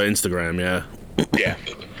on the Instagram, yeah. Yeah.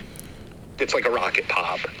 It's like a rocket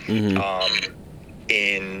pop. Mm-hmm.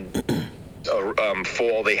 In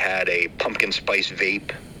fall, they had a pumpkin spice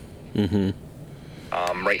vape.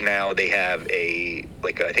 Mm-hmm. Right now, they have I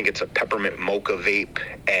think it's a peppermint mocha vape.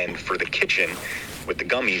 And for the kitchen, with the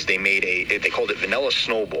gummies, they made they called it Vanilla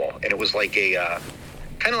Snowball. And it was like a,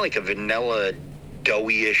 kind of like a vanilla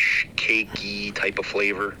doughy-ish, cakey type of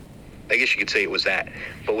flavor. I guess you could say it was that,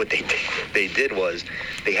 but what they did was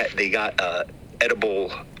they got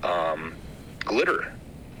edible glitter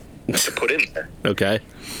to put in there. Okay.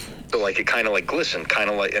 So like it kind of like glistened, kind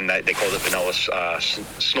of like, and that they called it vanilla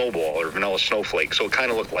snowball or vanilla snowflake. So it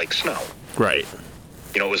kind of looked like snow. Right.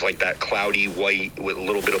 It was like that cloudy white with a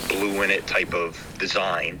little bit of blue in it type of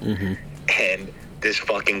design. Mm-hmm. And this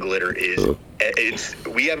fucking glitter is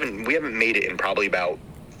we haven't made it in probably about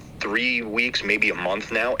 3 weeks, maybe a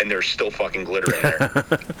month now, and there's still fucking glitter in there.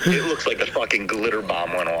 It looks like a fucking glitter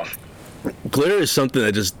bomb went off. Glitter is something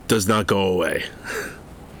that just does not go away.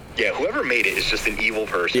 Yeah, whoever made it is just an evil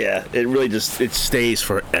person. Yeah, it really it stays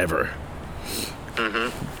forever.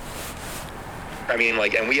 Mm-hmm. I mean,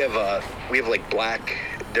 like, and we have like black.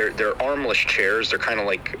 They're armless chairs. They're kind of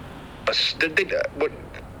like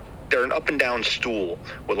they're an up and down stool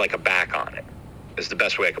with like a back on it. Is the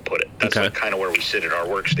best way I could put it. That's like kind of where we sit at our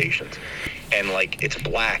workstations. And like it's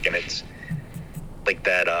black and it's like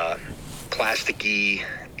that plasticky,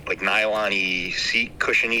 like nylon-y seat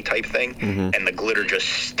cushiony type thing, and the glitter just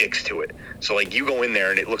sticks to it. So like you go in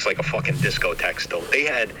there and it looks like a fucking discotheque still.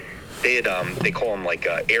 They call them like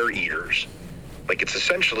air eaters. Like it's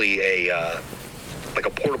essentially a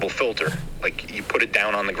portable filter. Like you put it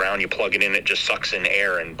down on the ground, you plug it in, it just sucks in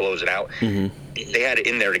air and blows it out. Mm-hmm. They had it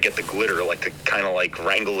in there to get the glitter, like to kind of like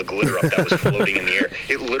wrangle the glitter up that was floating in the air.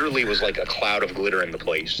 It literally was like a cloud of glitter in the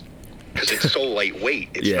place because it's so lightweight.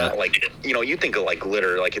 It's not like, you think of like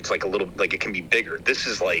glitter, like it's like a little, like it can be bigger. This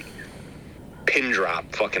is like pin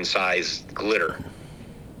drop fucking size glitter.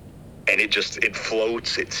 And it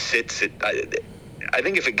floats, it sits, I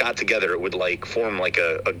think if it got together, it would like form like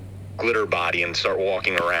a glitter body and start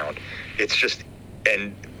walking around. It's just,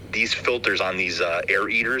 and these filters on these air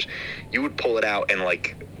eaters, you would pull it out and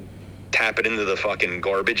like tap it into the fucking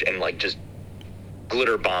garbage and like just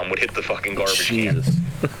glitter bomb would hit the fucking garbage can.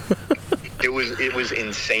 It was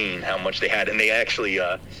insane how much they had. And they actually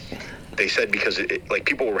they said because like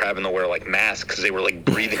people were having to wear like masks because they were like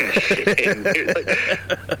breathing the shit in.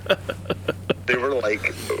 They were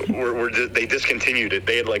like, they discontinued it.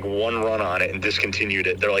 They had like one run on it and discontinued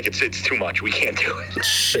it. They're like, it's too much. We can't do it.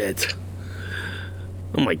 Shit.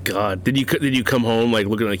 Oh my God. Did you come home like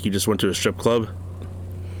looking like you just went to a strip club?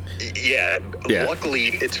 Yeah. Luckily,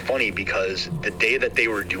 it's funny because the day that they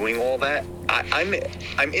were doing all that, I'm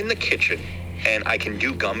in the kitchen and I can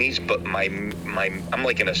do gummies, but I'm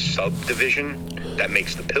like in a subdivision that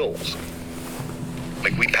makes the pills.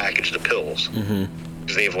 Like we package the pills. Mm-hmm.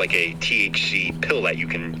 Because they have like a THC pill that you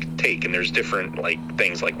can take, and there's different like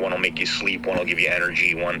things, like one will make you sleep, one will give you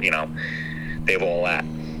energy, one, they have all that.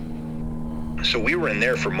 So we were in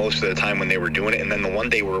there for most of the time when they were doing it, and then the one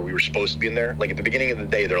day where we were supposed to be in there, like at the beginning of the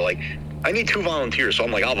day, they're like, I need 2 volunteers. So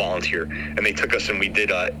I'm like, I'll volunteer. And they took us and we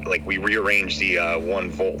did, like, we rearranged the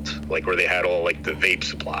 1 volt, like where they had all like the vape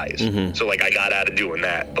supplies. Mm-hmm. So like I got out of doing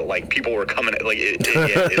that, but like people were coming, like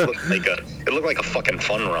it looked like a fucking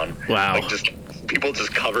fun run. Wow. Like just people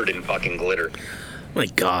just covered in fucking glitter. My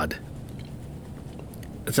God.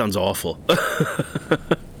 That sounds awful.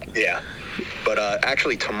 Yeah. But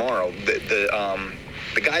actually tomorrow,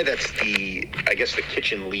 the guy that's I guess the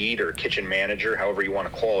kitchen lead or kitchen manager, however you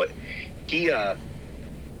want to call it,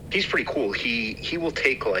 he's pretty cool. He will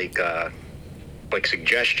take like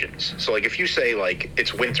suggestions. So like if you say like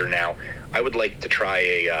it's winter now, I would like to try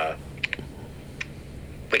a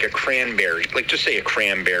cranberry, like just say a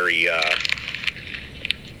cranberry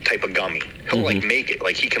type of gummy. He'll Mm-hmm. like make it,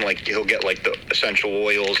 like he'll get like the essential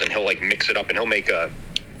oils and he'll like mix it up and he'll make a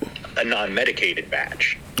non-medicated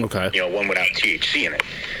batch. Okay. You know, one without THC in it.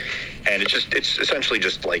 And it's essentially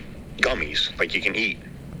just like gummies, like you can eat.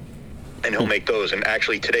 And he'll make those. And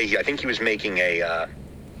actually today, I think he was making he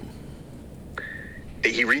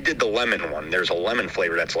redid the lemon one. There's a lemon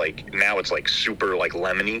flavor that's like, now it's like super like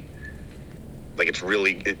lemony. Like it's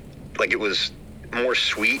really, like it was more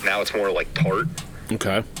sweet. Now it's more like tart.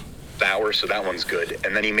 Okay. Sour, so that one's good.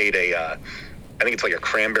 And then he made I think it's like a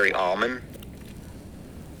cranberry almond.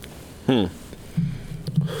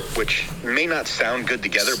 Which may not sound good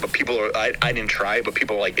together, but people are, I didn't try it, but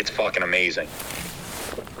people are like, it's fucking amazing.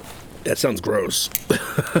 That sounds gross.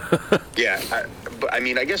 Yeah, but I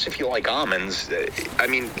mean, I guess if you like almonds, I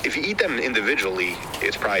mean, if you eat them individually,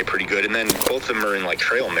 it's probably pretty good. And then both of them are in like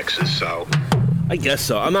trail mixes, so. I guess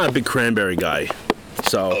so. I'm not a big cranberry guy.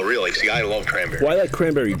 So. Oh, really? See, I love cranberry. Well, I like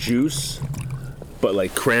cranberry juice, but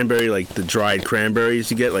like cranberry, like the dried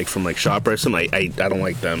cranberries you get like from like ShopRite or something, I don't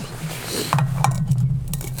like them.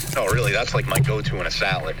 Oh, really? That's like my go-to in a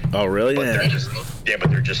salad. Oh, really? But Yeah.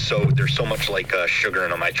 there's so much like sugar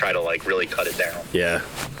in them. I try to like really cut it down. Yeah.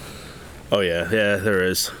 Oh, yeah. Yeah, there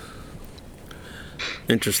is.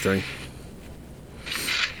 Interesting.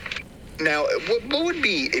 Now, what would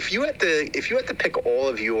be if you had to pick all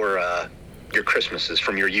of your Christmases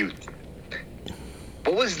from your youth?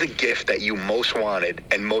 What was the gift that you most wanted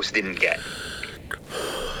and most didn't get?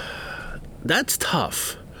 That's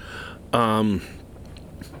tough.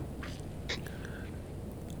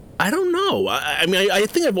 I don't know. I mean, I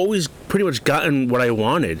think I've always pretty much gotten what I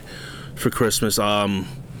wanted for Christmas. I'm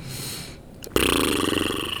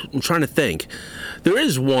trying to think. There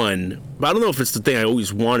is one, but I don't know if it's the thing I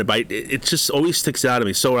always wanted, but it just always sticks out at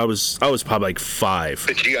me. So I was probably like 5.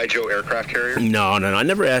 The G.I. Joe aircraft carrier? No, I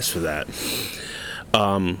never asked for that.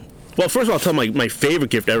 Well, first of all, I'll tell my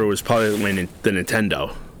favorite gift ever was probably the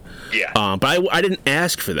Nintendo. Yeah. But I didn't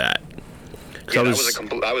ask for that. Yeah,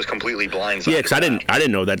 I was completely blindsided. Yeah, because I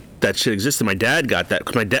didn't know that shit existed. My dad got that.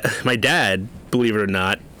 Because my dad, believe it or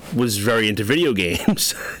not, was very into video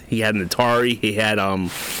games. He had an Atari. He had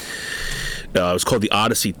it was called the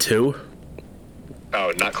Odyssey 2.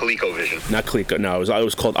 Oh, not ColecoVision. Not Coleco. No, it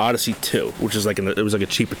was called Odyssey 2, which is it was like a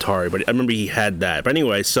cheap Atari. But I remember he had that. But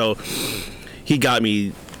anyway, so he got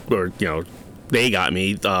me, or they got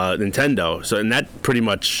me Nintendo. So and that pretty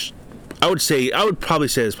much. I would probably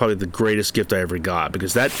say it's probably the greatest gift I ever got,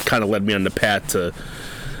 because that kind of led me on the path to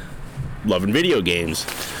loving video games.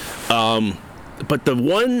 But the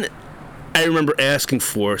one I remember asking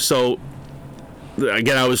for, so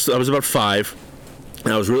again, I was about 5,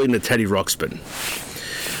 and I was really into Teddy Ruxpin.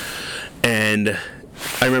 And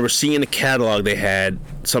I remember seeing in the catalog they had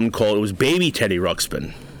something called, it was Baby Teddy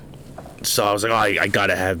Ruxpin. So I was like, oh, I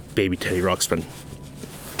gotta have Baby Teddy Ruxpin.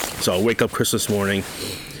 So I wake up Christmas morning,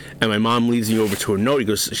 and my mom leads me over to a note.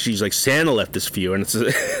 She's like, Santa left this for you. And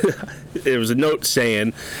it was a note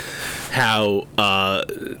saying how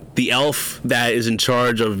the elf that is in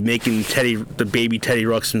charge of making the baby Teddy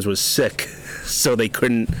Ruxpins was sick, so they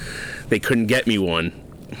couldn't get me one.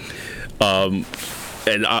 And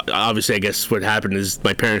obviously, I guess what happened is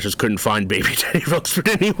my parents just couldn't find baby Teddy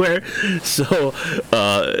Ruxpin anywhere. So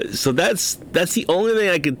that's the only thing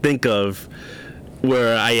I could think of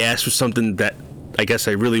where I asked for something that I guess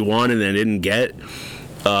I really wanted and I didn't get.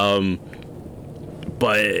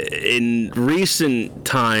 But in recent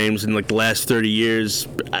times, in like the last 30 years,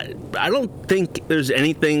 I don't think there's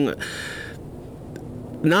anything.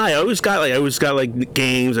 No, I always got like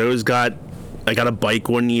games. I got a bike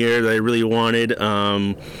one year that I really wanted.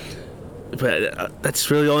 But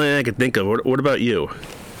that's really the only thing I could think of. What about you?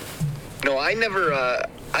 No, I never.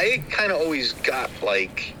 I kind of always got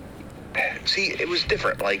like. See, it was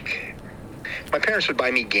different. Like, my parents would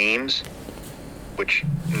buy me games, which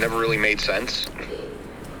never really made sense.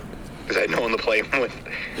 because I had no one to play them with.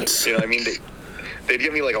 You know what I mean? They'd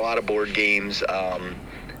give me like a lot of board games,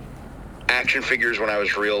 action figures when I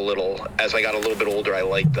was real little. As I got a little bit older, I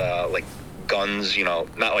liked like guns, you know,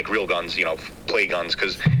 not like real guns, you know, play guns,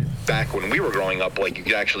 because back when we were growing up, like, you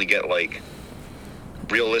could actually get like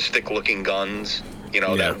realistic looking guns, you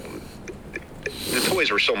know. Yeah. That the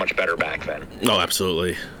toys were so much better back then. Oh,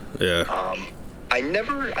 absolutely. Yeah. I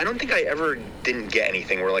don't think I ever didn't get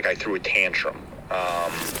anything where like I threw a tantrum.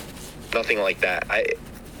 Nothing like that. I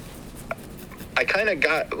kind of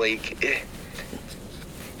got like,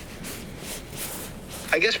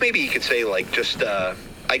 I guess maybe you could say like just,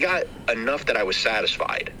 I got enough that I was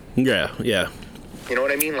satisfied. Yeah. You know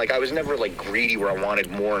what I mean? Like, I was never like greedy where I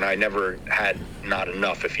wanted more, and I never had not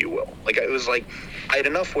enough, if you will. Like, it was like I had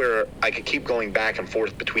enough where I could keep going back and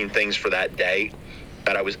forth between things for that day,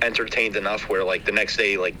 that I was entertained enough where like the next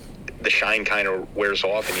day, like the shine kind of wears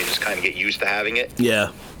off and you just kind of get used to having it.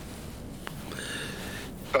 Yeah.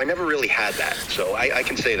 So I never really had that. So I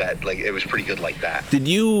can say that like it was pretty good like that. Did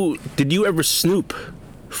you ever snoop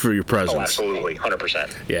for your presents? Oh, absolutely,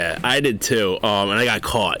 100%. Yeah, I did too. And I got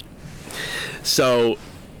caught. So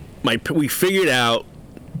we figured out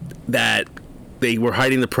that they were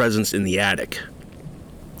hiding the presents in the attic.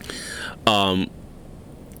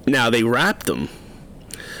 Now they wrapped them.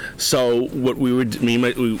 So what we would, we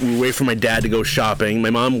wait for my dad to go shopping.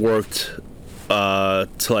 My mom worked to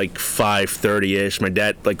like 5:30ish. My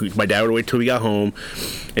dad would wait till we got home,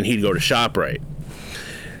 and he'd go to ShopRite.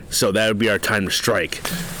 So that would be our time to strike.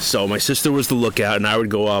 So my sister was the lookout, and I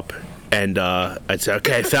would go up, and I'd say,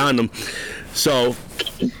 "Okay, I found them." So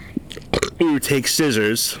we would take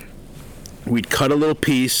scissors, we'd cut a little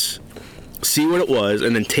piece, see what it was,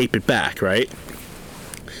 and then tape it back. Right?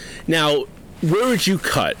 Now, where would you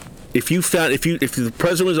cut if the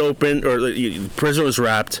present was open or the present was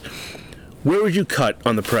wrapped? Where would you cut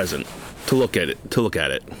on the present to look at it?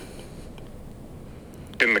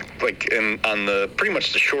 On the pretty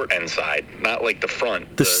much the short end side, not like the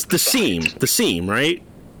front. The seam, right?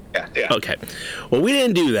 Yeah. Okay. Well, we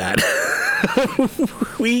didn't do that.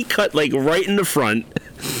 We cut like right in the front.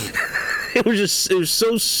 It was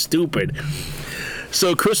so stupid.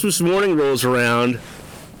 So Christmas morning rolls around,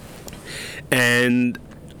 and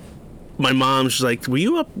my mom's like, "Were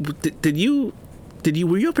you up? Were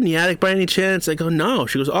you up in the attic by any chance?" I go, "No."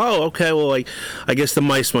 She goes, "Oh, okay. Well, like, I guess the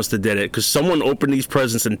mice must have did it because someone opened these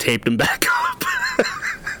presents and taped them back up."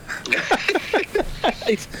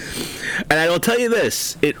 And I will tell you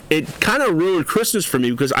this: it kind of ruined Christmas for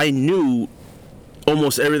me because I knew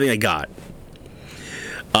almost everything I got.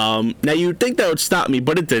 Now you'd think that would stop me,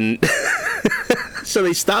 but it didn't. So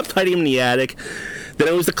they stopped hiding them in the attic. Then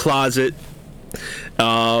it was the closet,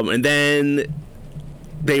 and then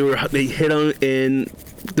they hid them in.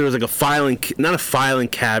 There was like not a filing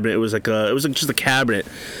cabinet. It was just a cabinet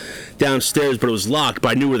downstairs, but it was locked.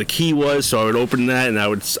 But I knew where the key was, so I would open that and I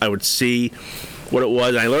would see what it was.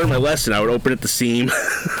 And I learned my lesson. I would open at the seam.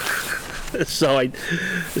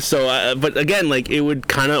 But again, like, it would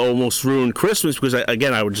kind of almost ruin Christmas because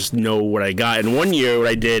I would just know what I got. And one year, what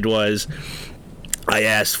I did was I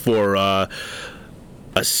asked for I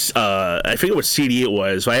forget what CD it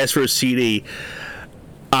was. So I asked for a CD.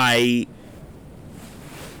 I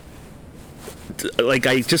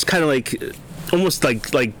just kind of like almost like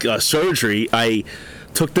surgery. I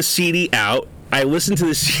took the CD out. I listened to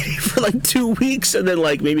the CD for like 2 weeks, and then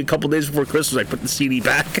like maybe a couple days before Christmas, I put the CD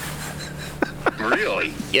back.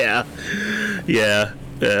 Really? Yeah.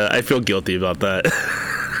 I feel guilty about that.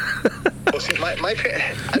 Well, see, my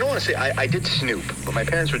I don't want to say I did snoop, but my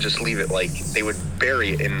parents would just leave it, like, they would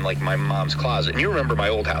bury it in, like, my mom's closet. And you remember my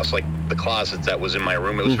old house, like, the closet that was in my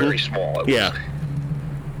room, it was very small. It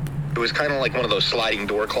was kind of like one of those sliding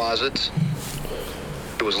door closets.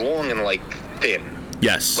 It was long and, like, thin.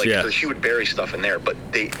 Yes, like, yeah. So she would bury stuff in there, but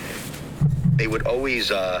they would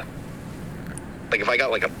always, like, if I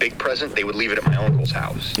got, like, a big present, they would leave it at my uncle's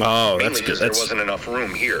house. Oh, mainly that's good. Because there wasn't enough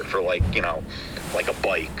room here for, like, you know, like a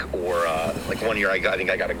bike or, like, one year I think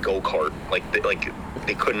I got a go-kart. Like, they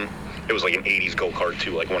couldn't, it was like an 80s go-kart,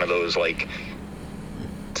 too, like one of those, like,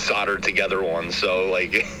 soldered together ones. So,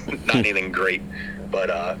 like, not anything great, but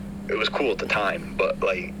it was cool at the time. But,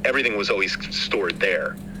 like, everything was always stored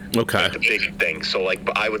there. Okay. Like, the big thing. So, like,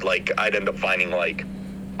 but I'd end up finding, like,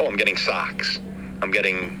 oh, I'm getting socks. I'm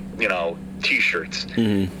getting, you know, T-shirts.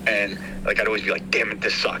 Mm-hmm. And, like, I'd always be like, damn it,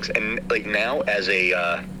 this sucks. And, like, now as a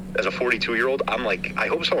 42-year-old, I'm like, I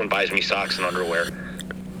hope someone buys me socks and underwear.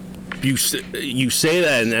 You say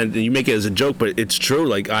that and you make it as a joke, but it's true.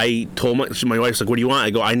 Like, I told my wife's like, "What do you want?" I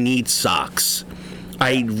go, "I need socks.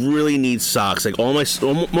 I really need socks. Like, most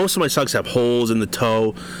of my socks have holes in the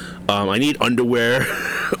toe. I need underwear.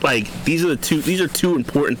 Like, these are two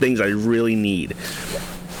important things I really need.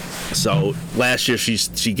 So last year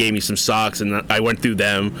she gave me some socks, and I went through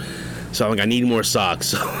them. So I'm like, I need more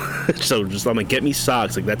socks. So just I'm like, get me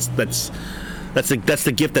socks. Like that's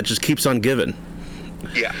the gift that just keeps on giving.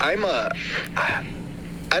 Yeah, I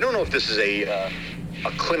don't know if this is a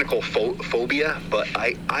clinical phobia, but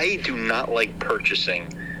I do not like purchasing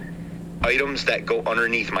items that go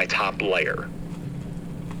underneath my top layer.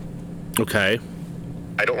 Okay.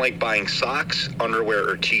 I don't like buying socks, underwear,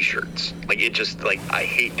 or t-shirts. Like, it just, like, I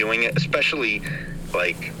hate doing it, especially,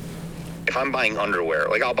 like, if I'm buying underwear.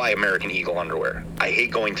 Like, I'll buy American Eagle underwear. I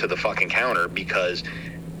hate going to the fucking counter because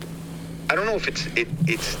I don't know if it's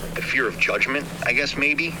the fear of judgment, I guess,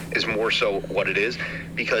 maybe, is more so what it is.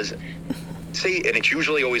 Because, and it's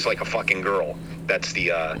usually always, like, a fucking girl that's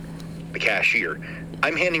the cashier.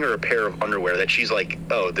 I'm handing her a pair of underwear that she's like,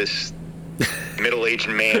 oh, this middle-aged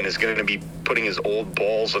man is going to be putting his old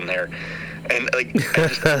balls in there, and like,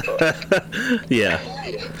 yeah.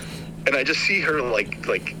 And I just see her I could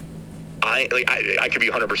be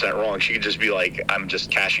 100% wrong. She could just be like, I'm just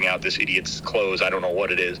cashing out this idiot's clothes. I don't know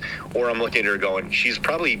what it is. Or I'm looking at her going, she's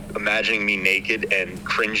probably imagining me naked and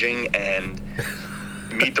cringing and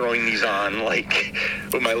me throwing these on, like,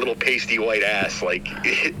 with my little pasty white ass, like,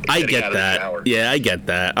 I get that. Yeah, I get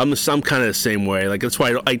that. I'm kind of the same way. Like, that's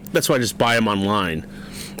why I just buy them online.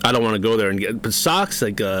 I don't want to go there and get. But socks,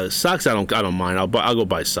 like socks, I don't mind. I'll go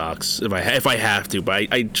buy socks if I have to.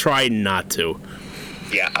 But I try not to.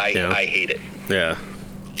 Yeah, I hate it. Yeah.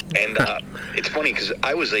 And it's funny because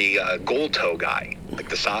I was a gold toe guy, like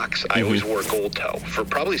the socks. I always wore gold toe for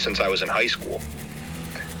probably since I was in high school.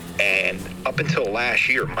 And up until last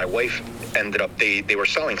year, my wife ended up, they were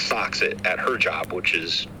selling socks at her job, which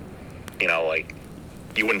is, you know, like,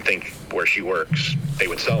 you wouldn't think where she works, they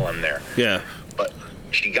would sell them there. Yeah. But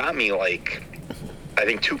she got me, like, I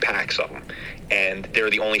think 2 packs of them. And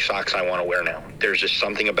they're the only socks I want to wear now. There's just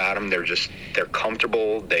something about them. They're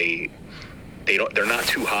comfortable. They're not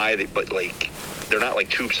too high, but, like, they're not like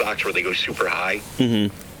tube socks where they go super high.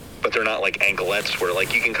 Mm-hmm. But they're not like anklettes where,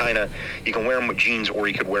 like, you can wear them with jeans or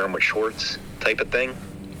you could wear them with shorts type of thing.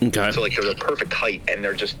 Okay. So, like, they're the perfect height, and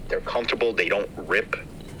they're comfortable. They don't rip.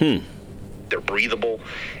 They're breathable.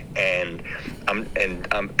 And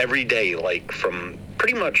I'm every day, like, from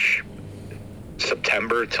pretty much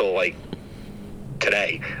September till, like,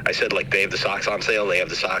 today, I said, like, they have the socks on sale. They have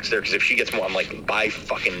the socks there. Because if she gets more, I'm like, buy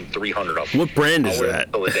fucking 300 of them. What brand is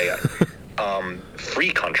that? Till the day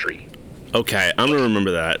Free Country. Okay, I'm gonna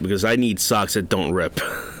remember that because I need socks that don't rip.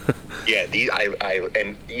 Yeah, these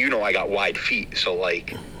and you know I got wide feet, so,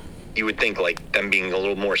 like, you would think, like, them being a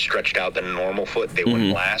little more stretched out than a normal foot, they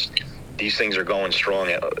wouldn't last. These things are going strong.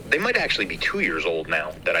 They might actually be 2 years old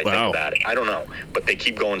now that I think about it. I don't know, but they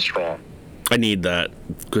keep going strong. I need that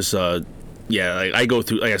because I go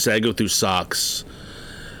through, like I said, I go through socks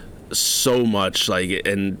so much, like,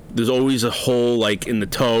 and there's always a hole, like, in the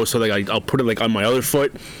toe, so, like, I'll put it, like, on my other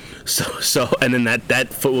foot. So and then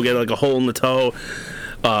that foot will get, like, a hole in the toe.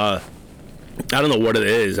 I don't know what it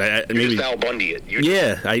is. Maybe just Al Bundy it.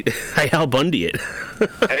 I Al Bundy it.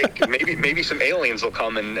 Hey, maybe some aliens will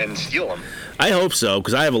come and steal them. I hope so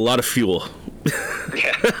because I have a lot of fuel.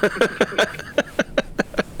 Yeah.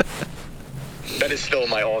 That is still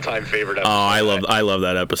my all-time favorite episode. Oh, I love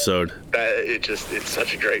that episode. It's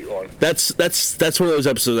such a great one. That's one of those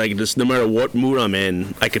episodes I can just, no matter what mood I'm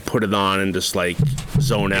in, I could put it on and just, like,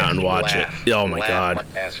 zone out and watch it. Oh my God.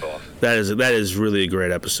 My ass off. That is really a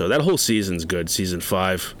great episode. That whole season's good, season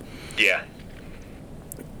 5. Yeah.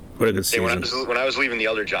 What a good season. When I was leaving the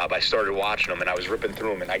other job, I started watching them, and I was ripping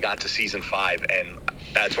through them, and I got to season 5, and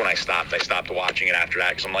that's when I stopped. I stopped watching it after that,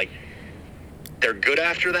 because I'm like, they're good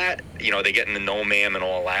after that. You know, they get in the No Ma'am and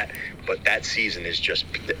all that, but that season is just,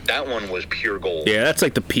 that one was pure gold. Yeah, that's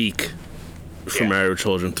like the peak for Married with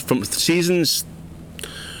Children. From seasons,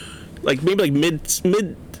 like, maybe like mid,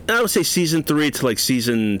 I would say season 3 to, like,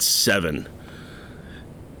 season 7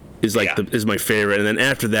 is, like, is my favorite, and then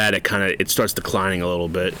after that it starts declining a little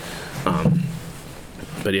bit.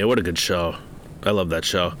 But yeah, what a good show. I love that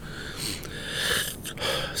show.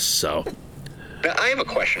 So now, I have a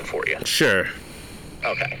question for you. Sure.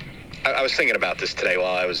 Okay. I was thinking about this today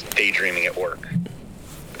while I was daydreaming at work.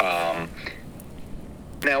 Now,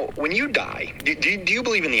 when you die, do you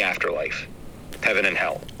believe in the afterlife? Heaven and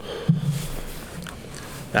hell?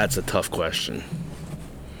 That's a tough question.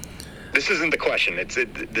 This isn't the question.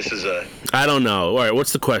 This is a... I don't know. All right,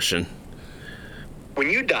 what's the question? When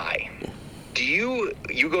you die, do you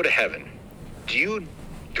go to heaven? Do you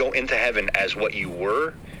go into heaven as what you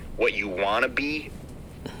were, what you want to be,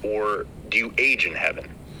 or do you age in heaven?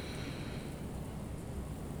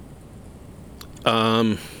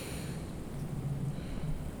 I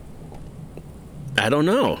don't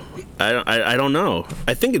know. I don't know.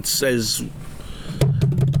 I think it's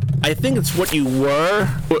what you were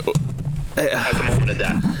at the moment of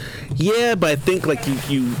death. Yeah, but I think like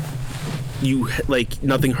you like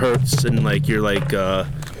nothing hurts, and like you're like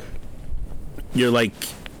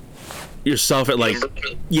yourself at like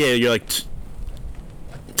you're like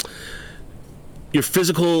you're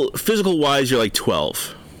physical wise you're like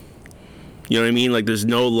 12. You know what I mean? Like there's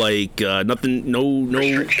no like nothing, no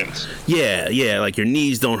restrictions. Yeah, like your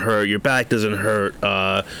knees don't hurt, your back doesn't hurt.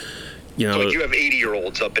 You know, so like you have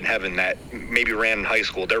 80-year-olds up in heaven that maybe ran in high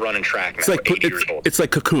school. They're running track now. It's like 80 years old. It's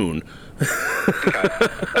like Cocoon.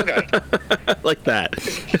 Okay. Like that.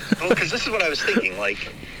 Well, because this is what I was thinking.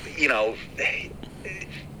 Like, you know, say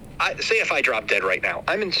if I drop dead right now,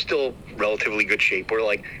 I'm in still relatively good shape. Where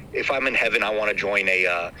like if I'm in heaven, I want to join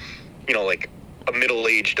a, you know, like a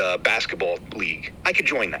middle-aged basketball league. I could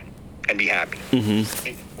join that and be happy.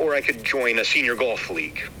 Mm-hmm. Or I could join a senior golf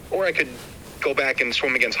league. Or I could go back and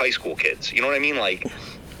swim against high school kids. You know what I mean? Like,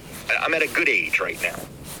 I'm at a good age right now.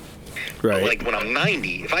 Right. But like when I'm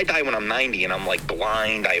 90, if I die when I'm 90 and I'm like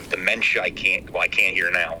blind, I have dementia, I can't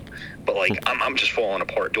hear now. But like I'm just falling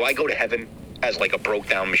apart. Do I go to heaven as like a broke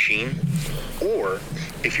down machine? Or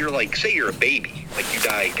if you're like, say you're a baby, like you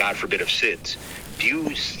die, God forbid, of SIDS, do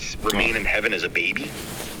you remain in heaven as a baby?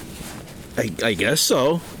 I guess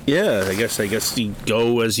so. Yeah, I guess you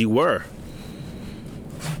go as you were.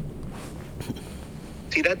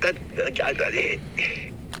 See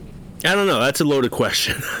I don't know. That's a loaded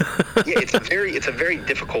question. Yeah, it's a very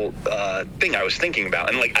difficult thing I was thinking about,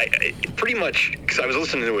 and like I pretty much because I was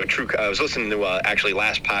listening to actually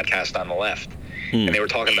last podcast on the left, and they were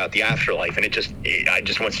talking about the afterlife, and I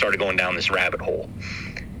just started going down this rabbit hole,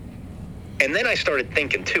 and then I started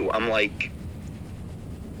thinking too. I'm like,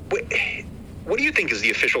 what do you think is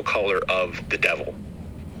the official color of the devil?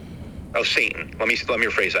 Of Satan? Let me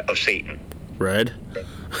rephrase that. Of Satan. Red.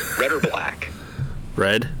 Red or black?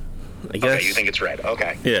 Red, I guess. Okay, you think it's red.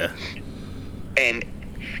 Okay. Yeah. And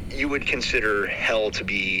you would consider hell to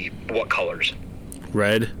be what colors?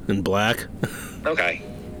 Red and black. Okay.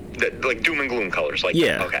 Like doom and gloom colors. Like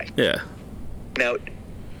yeah. Okay. Yeah. Now,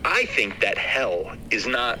 I think that hell is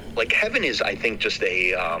not, like heaven is, I think, just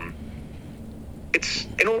it's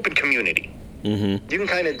an open community. Mm-hmm. You can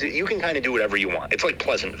kind of do whatever you want. It's like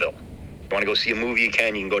Pleasantville. You want to go see a movie, you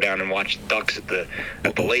can go down and watch ducks at the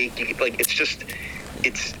lake.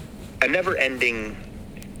 It's a never-ending,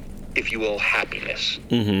 if you will, happiness.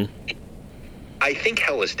 Mm-hmm. I think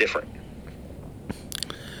hell is different.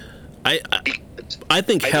 I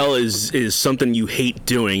think hell is something you hate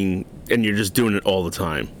doing, and you're just doing it all the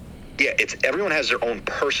time. Yeah, everyone has their own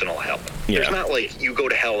personal hell. Yeah. There's not like you go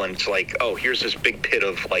to hell and it's like, oh, here's this big pit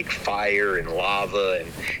of like fire and lava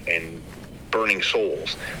and burning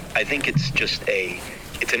souls. I think it's just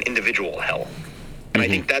it's an individual hell. And I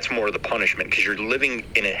think that's more of the punishment because you're living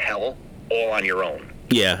in a hell all on your own.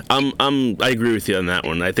 Yeah, I agree with you on that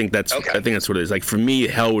one. I think that's what it is. Like for me,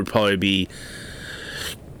 hell would probably be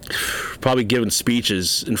giving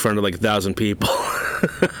speeches in front of like 1,000 people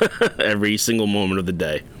every single moment of the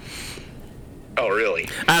day. Oh, really?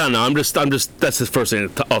 I don't know. I'm just that's the first thing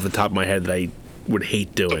off the top of my head that I would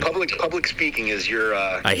hate doing. So public speaking is your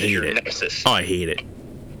I hate your it. nemesis. Oh, I hate it.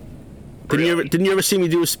 Really? Didn't you ever see me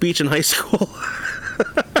do a speech in high school?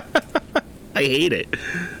 I hate it.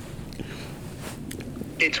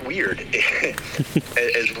 It's weird.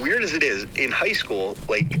 As weird as it is, in high school,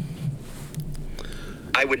 like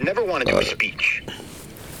I would never want to do a speech.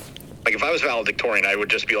 Like if I was valedictorian, I would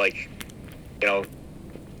just be like, you know,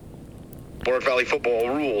 Board Valley football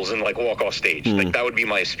rules and like walk off stage. Like that would be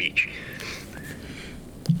my speech.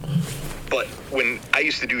 But when I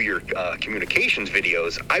used to do your communications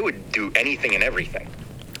videos, I would do anything and everything.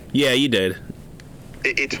 Yeah, you did.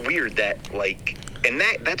 It's weird that like, and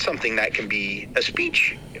that's something that can be a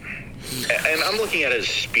speech. And I'm looking at it as a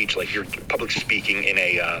speech, like you're public speaking in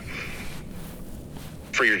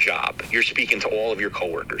for your job. You're speaking to all of your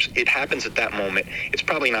coworkers. It happens at that moment. It's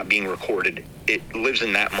probably not being recorded. It lives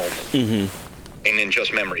in that moment. Mm-hmm. And in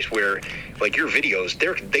just memories where like your videos,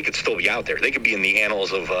 they could still be out there. They could be in the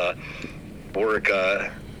annals of Warwick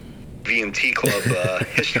V&T Club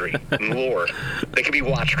history and lore. They could be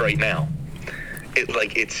watched right now.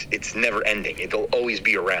 It's never ending. It'll always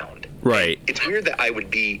be around. Right. And it's weird that I would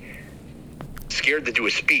be scared to do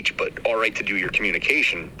a speech, but all right to do your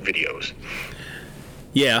communication videos.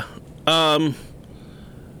 Yeah. Well,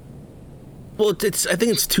 I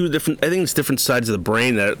think it's two different. I think it's different sides of the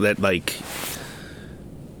brain that like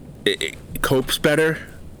it copes better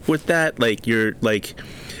with that. Like, you're like,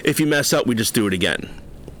 if you mess up, we just do it again,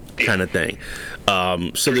 kind of thing.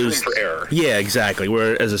 So there's room for error. Yeah, exactly.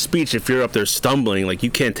 Whereas a speech, if you're up there stumbling, like,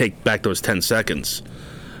 you can't take back those 10 seconds.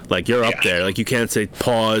 Like, you're up there. Like, you can't say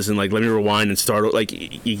pause and, like, let me rewind and start. Like,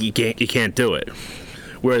 you can't do it.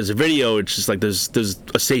 Whereas a video, it's just like there's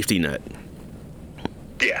a safety net.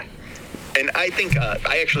 Yeah. And I think I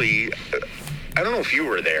don't know if you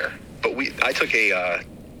were there, but I took a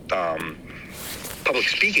public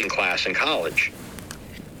speaking class in college,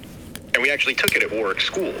 and we actually took it at Warwick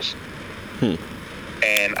Schools.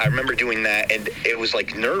 And I remember doing that, and it was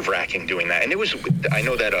like nerve-wracking doing that. And I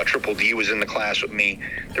know that Triple D was in the class with me.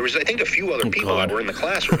 There was, I think, a few other people that were in the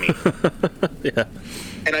class with me. Yeah.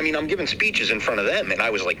 And I mean, I'm giving speeches in front of them, and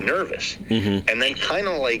I was like nervous. And then kind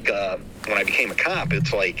of like when I became a cop,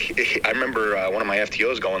 it's like, I remember one of my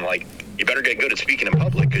FTOs going like, you better get good at speaking in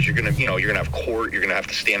public, because you're gonna have court, you're gonna have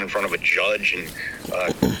to stand in front of a judge, and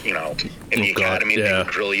in the academy, they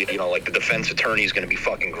grill you. Like the defense attorney is gonna be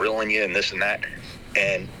fucking grilling you and this and that.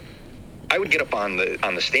 And I would get up on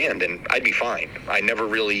the stand, and I'd be fine. My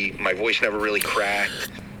voice never really cracked.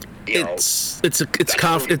 It's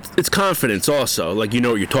confidence also. Like, you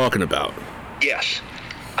know what you're talking about. Yes.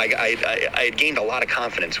 I had gained a lot of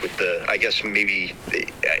confidence with I guess maybe,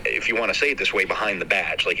 if you want to say it this way, behind the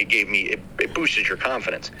badge. Like, it boosted your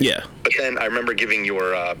confidence. Yeah. But then I remember giving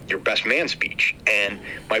your best man speech, and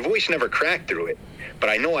my voice never cracked through it. But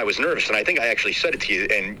I know I was nervous, and I think I actually said it to you,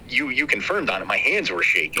 and you confirmed on it. My hands were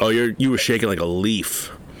shaking. Oh, you were shaking like a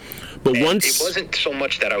leaf. But and once it wasn't so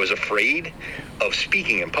much that I was afraid of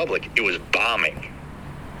speaking in public; it was bombing.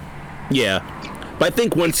 Yeah, but I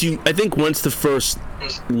think once the first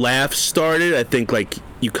laugh started, I think like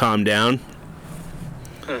you calm down.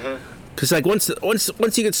 Because like once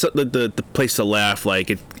you get the place to laugh, like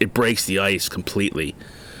it breaks the ice completely.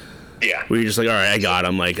 Yeah. Where you're just like, all right, I got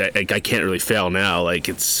him. Like, I can't really fail now. Like,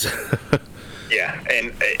 it's... Yeah,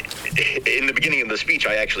 and in the beginning of the speech,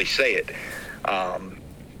 I actually say it.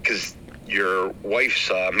 Because your wife's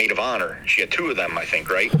maid of honor, she had two of them, I think,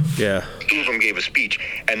 right? Yeah. Two of them gave a speech,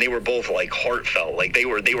 and they were both, like, heartfelt. Like, they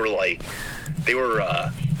were very,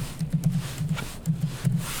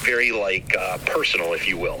 like, personal, if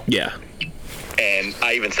you will. Yeah. And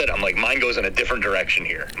I even said, I'm like, mine goes in a different direction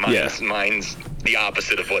here. Mine's the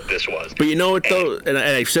opposite of what this was. But you know what, though? And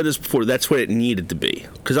I've said this before, that's what it needed to be.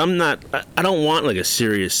 Because I don't want, like, a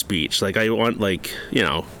serious speech. Like, I want, like,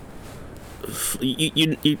 you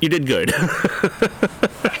did good.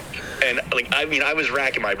 And, like, I mean, I was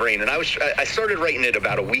racking my brain. And I started writing it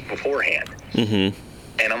about a week beforehand. Mm-hmm.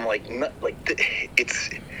 And I'm like, it's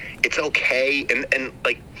okay. And,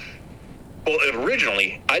 like, well,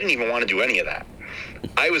 originally, I didn't even want to do any of that.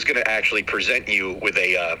 I was going to actually present you with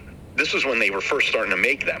this was when they were first starting to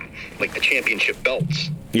make them, like the championship belts.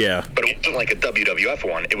 Yeah. But it wasn't like a WWF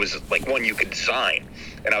one. It was like one you could design.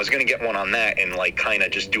 And I was going to get one on that and like kind of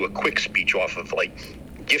just do a quick speech off of like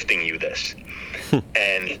gifting you this.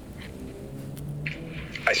 And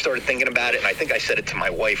I started thinking about it, and I think I said it to my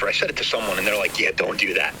wife, or I said it to someone, and they're like, yeah, don't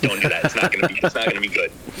do that. Don't do that. It's not going to be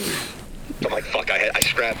good. So I'm like, fuck, I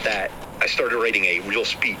scrapped that. I started writing a real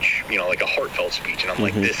speech, like a heartfelt speech, and I'm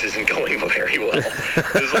like, this isn't going very well.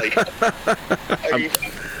 It's like, I mean,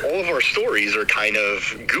 all of our stories are kind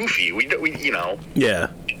of goofy. We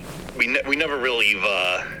Yeah. We never really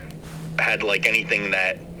had like anything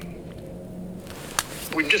that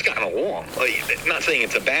we've just gotten along. Like, not saying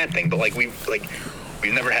it's a bad thing, but like we've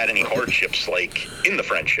never had any hardships like in the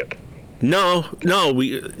friendship. No,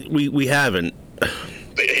 we haven't.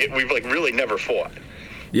 We've like really never fought.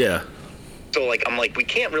 Yeah. So like I'm like, we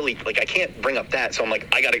can't really, like, I can't bring up that. So I'm like,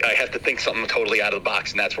 I have to think something totally out of the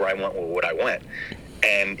box, and that's where I went with what I went.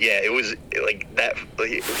 And yeah, it was like that.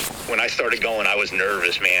 Like, when I started going, I was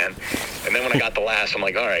nervous, man. And then when I got the last, I'm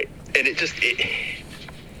like, all right. And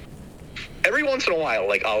every once in a while,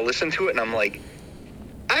 like, I'll listen to it and I'm like,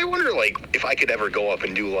 I wonder, like, if I could ever go up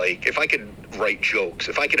and do, like, if I could write jokes,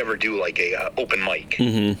 if I could ever do, like, a open mic.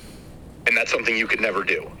 Mm-hmm. And that's something you could never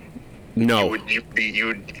do. No.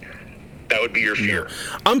 That would be your fear. No.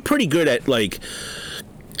 I'm pretty good at, like,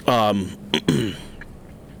 I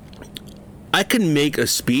can make a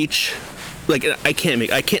speech. Like, I can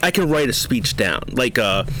write a speech down. Like,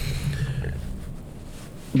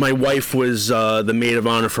 my wife was the maid of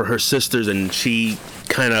honor for her sisters, and she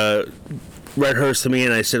kind of read hers to me,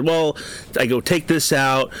 and I said, well, I go, take this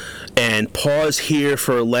out and pause here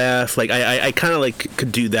for a laugh. Like, I kind of, like,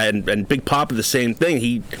 could do that, and Big Papa, the same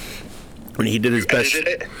thing. When he did his best,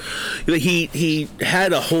 he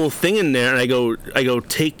had a whole thing in there, and I go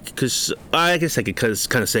take, because I guess I could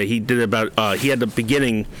kind of say he did about he had the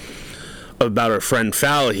beginning about our friend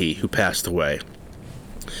Falahy, who passed away.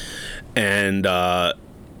 And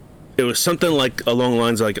it was something like along the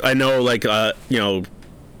lines of, like, I know, like,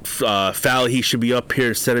 Falahy should be up here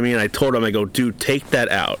instead of me. And I told him, I go, dude, take that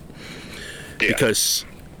out. Yeah. Because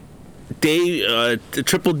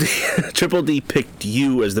Triple D picked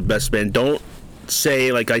you as the best man. Don't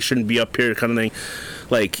say, like, I shouldn't be up here kind of thing.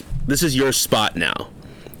 Like, this is your spot now,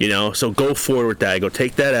 so go forward with that. I go,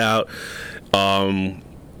 take that out.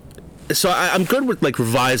 So I'm good with, like,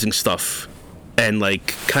 revising stuff and, like,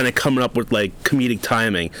 kind of coming up with, like, comedic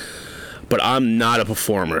timing, but I'm not a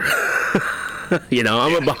performer.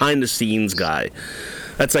 I'm a behind the scenes guy.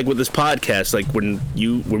 That's like with this podcast, like when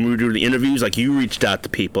we were doing the interviews, like, you reached out to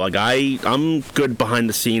people. Like, I'm good behind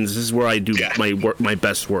the scenes. This is where I do my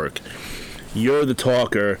best work. You're the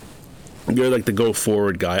talker. You're like the go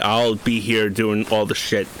forward guy. I'll be here doing all the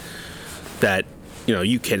shit that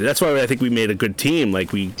you can. That's why I think we made a good team.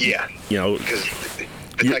 Like, we, because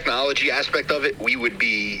the technology aspect of it, we would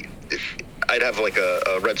be. I'd have like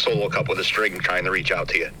a red Solo cup with a string trying to reach out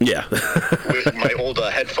to you. Yeah. With my old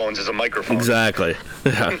headphones as a microphone. Exactly.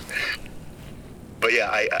 Yeah. But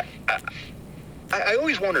yeah, I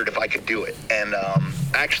always wondered if I could do it. And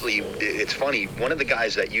actually, it's funny. One of the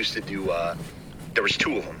guys that used to do, there was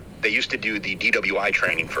two of them. They used to do the DWI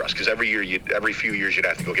training for us because every few years you'd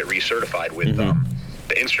have to go get recertified with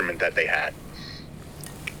the instrument that they had.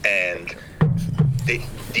 And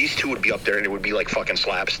these two would be up there, and it would be like fucking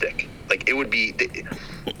slapstick. Like, it would be.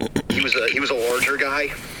 He was a larger guy,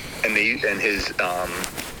 and his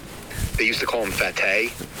they used to call him Fateh.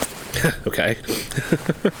 Okay.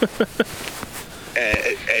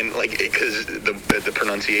 and like, because the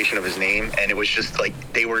pronunciation of his name, and it was just like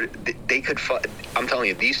they could. I'm telling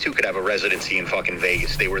you, these two could have a residency in fucking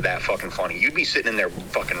Vegas. They were that fucking funny. You'd be sitting in there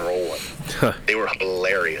fucking rolling. Huh. They were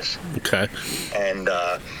hilarious. Okay. And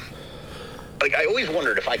like, I always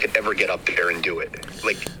wondered if I could ever get up there and do it.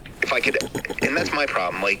 Like, if I could, and that's my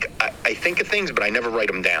problem. Like, I think of things, but I never write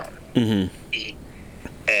them down. Mm-hmm.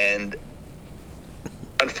 And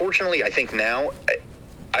unfortunately, I think now,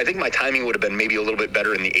 I think my timing would have been maybe a little bit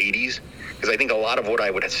better in the 80s, because I think a lot of what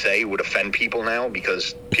I would say would offend people now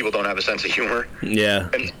because people don't have a sense of humor. Yeah.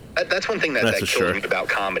 And that's one thing that kills me about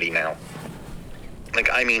comedy now.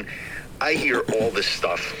 Like, I mean, I hear all this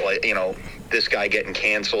stuff, like, this guy getting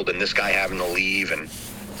canceled and this guy having to leave. And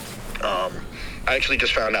I actually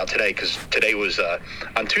just found out today, because today was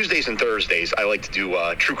on Tuesdays and Thursdays, I like to do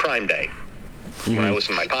True Crime Day when I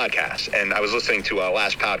listen to my podcast. And I was listening to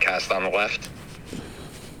Last Podcast on the Left.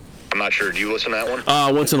 I'm not sure. Do you listen to that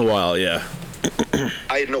one? Once in a while, yeah.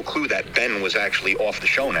 I had no clue that Ben was actually off the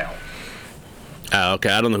show now. Oh, okay.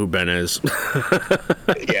 I don't know who Ben is.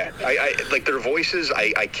 Yeah. I like their voices.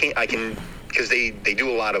 I can, because they do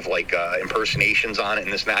a lot of, like, impersonations on it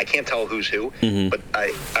and this and that. I can't tell who's who, but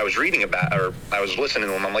I was reading about, or I was listening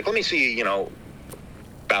to them. I'm like, let me see,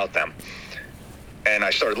 about them. And I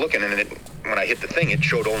started looking, and when I hit the thing, it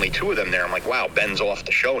showed only two of them there. I'm like, wow, Ben's off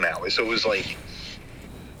the show now. So it was like,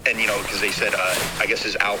 and, because they said, I guess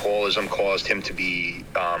his alcoholism caused him to be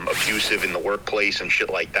abusive in the workplace and shit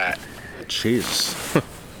like that. Jesus.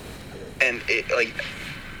 And it, like,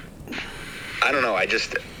 I don't know. I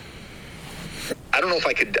don't know if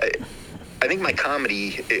I could. I think my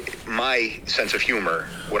comedy, my sense of humor,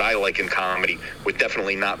 what I like in comedy, would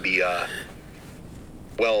definitely not be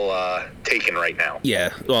well taken right now.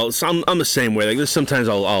 Yeah. Well, I'm the same way. Like, sometimes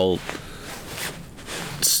I'll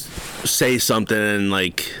say something and,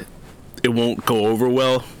 like, it won't go over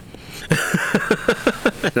well.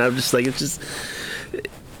 And I'm just like, it's just.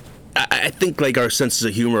 I think, like, our senses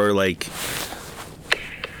of humor are, like,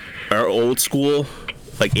 our old school,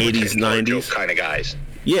 like 80s, 90s kind of guys.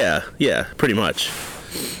 Yeah, pretty much.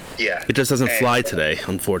 Yeah. It just doesn't fly today,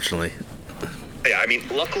 unfortunately. Yeah, I mean,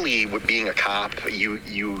 luckily, with being a cop,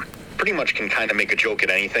 you pretty much can kind of make a joke at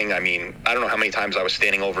anything. I mean, I don't know how many times I was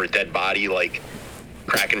standing over a dead body, like,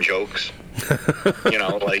 cracking jokes,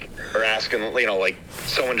 like, or asking, like,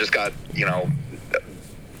 someone just got,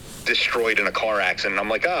 destroyed in a car accident. I'm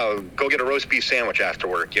like, oh, go get a roast beef sandwich after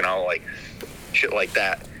work, like, shit like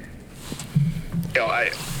that.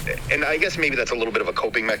 And I guess maybe that's a little bit of a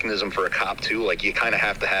coping mechanism for a cop too. Like, you kind of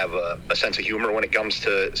have to have a sense of humor when it comes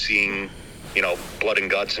to seeing, blood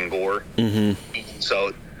and guts and gore. Mm-hmm.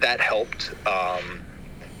 So that helped.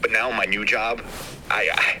 But now my new job,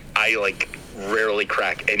 I like rarely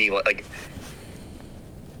crack any, like,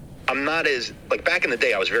 I'm not as, like, back in the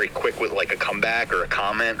day, I was very quick with, like, a comeback or a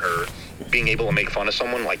comment or being able to make fun of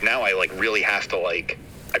someone. Like, now I, like, really have to, like,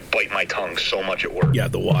 I bite my tongue so much at work. You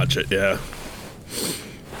have to watch it, yeah.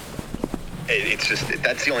 It's just,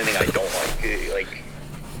 that's the only thing I don't like. Like,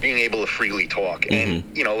 being able to freely talk. And,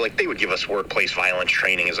 you know, like, they would give us workplace violence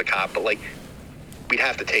training as a cop, but, like, we'd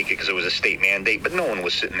have to take it because it was a state mandate, but no one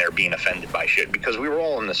was sitting there being offended by shit because we were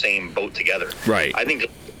all in the same boat together. Right. I think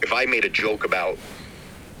if I made a joke about,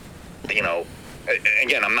 you know,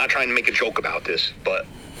 again, I'm not trying to make a joke about this, but,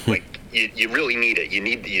 like, you really need it.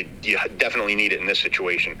 You definitely need it in this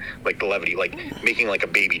situation, like the levity, like making like a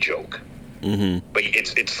baby joke. Like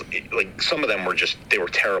it's like some of them were they were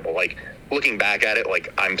terrible. Like looking back at it,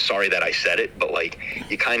 like I'm sorry that I said it, but like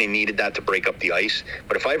you kind of needed that to break up the ice.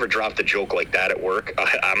 But if I ever dropped a joke like that at work,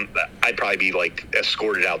 I'd probably be like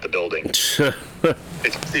escorted out the building. It's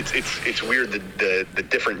weird the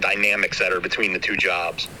different dynamics that are between the two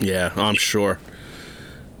jobs. Yeah, I'm sure.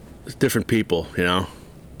 It's different people, you know.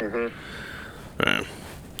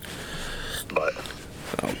 But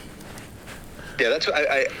yeah, that's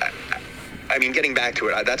I mean, getting back to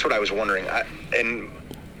it, that's what I was wondering, and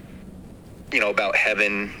you know, about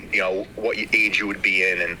heaven, you know, what age you would be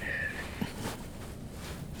in, and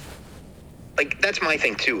like that's my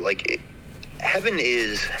thing too. Like, heaven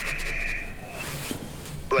is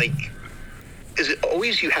like, is it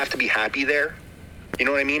always you have to be happy there? You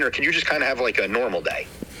know what I mean? Or can you just kind of have like a normal day?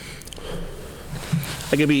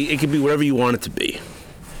 It could be whatever you want it to be.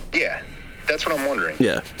 Yeah, that's what I'm wondering.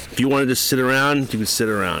 Yeah, if you wanted to sit around, you can sit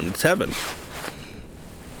around. It's heaven.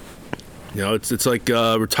 You know, it's like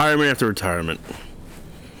retirement after retirement.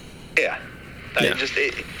 Yeah, yeah.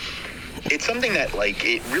 It's something that like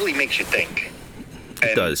it really makes you think.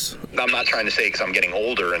 And it does. I'm not trying to say because I'm getting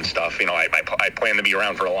older and stuff. You know, I plan to be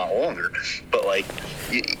around for a lot longer, but like,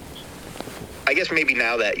 I guess maybe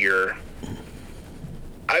now that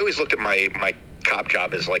I always looked at my cop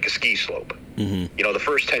job as like a ski slope. You know, the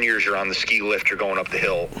first 10 years you're on the ski lift, you're going up the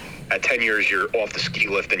hill. At 10 years you're off the ski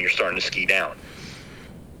lift and you're starting to ski down.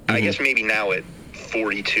 I guess maybe now at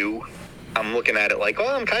 42, I'm looking at it like, oh,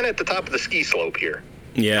 I'm kind of at the top of the ski slope here.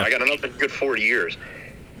 Yeah. I got another good 40 years.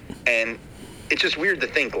 And it's just weird to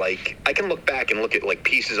think, like, I can look back and look at, like,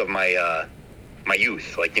 pieces of my my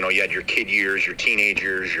youth. Like, you know, you had your kid years, your teenage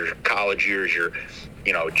years, your college years, your,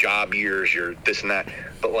 you know, job years, your this and that.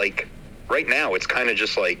 But, like, right now, it's kind of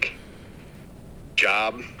just, like,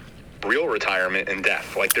 job, real retirement, and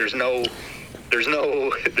death. Like, there's no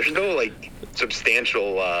like,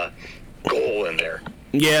 substantial goal in there.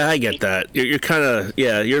 Yeah, I get that. You're kind of,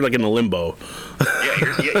 you're like in a limbo.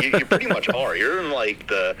 You pretty much are. You're in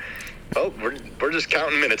like we're just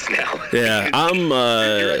counting minutes now. Yeah, I'm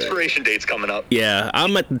your expiration date's coming up. Yeah,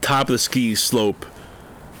 I'm at the top of the ski slope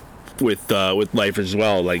with life as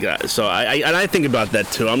well. Like, so I think about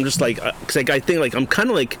that too. I'm just like, cause like I think like I'm kind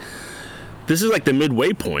of like, this is like the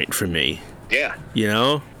midway point for me. Yeah. You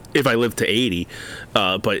know, if I live to 80,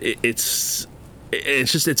 but it's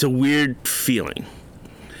a weird feeling.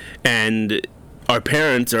 And our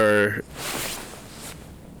parents are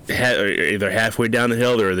either halfway down the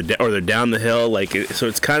hill or they're down the hill. Like, so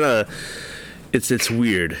it's kind of it's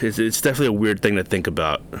weird. It's definitely a weird thing to think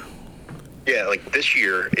about. Yeah, like this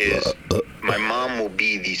year is my mom will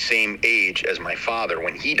be the same age as my father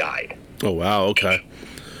when he died. Oh wow, okay.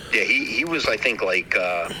 Yeah, he was I think like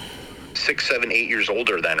 6, 7, 8 years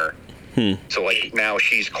older than her. So like now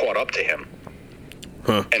she's caught up to him.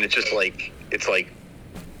 Huh. And it's just like, it's like,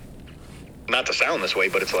 not to sound this way,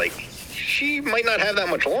 but it's like, she might not have that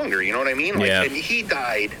much longer, you know what I mean? Like, yeah. And he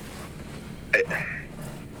died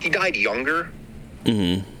younger,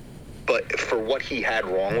 but for what he had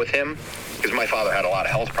wrong with him, because my father had a lot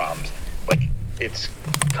of health problems, like, it's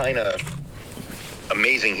kind of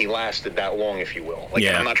amazing he lasted that long, if you will. Like,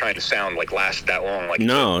 I'm not trying to sound like last that long, like,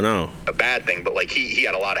 no, a bad thing, but like, he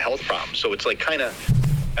had a lot of health problems, so it's like, kind of,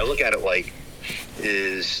 I look at it like,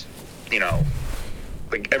 is, you know,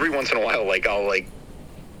 like every once in a while, like I'll like,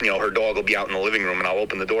 you know, her dog will be out in the living room and I'll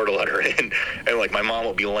open the door to let her in, and like my mom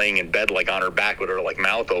will be laying in bed like on her back with her like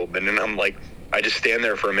mouth open, and I'm like, I just stand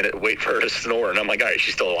there for a minute, wait for her to snore, and I'm like, all right,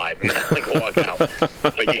 she's still alive, and I like walk out.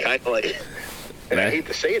 But you kind of like, and I hate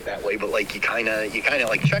to say it that way, but like you kind of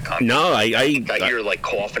like check on her. No, I hear like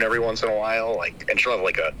coughing every once in a while, like, and she'll have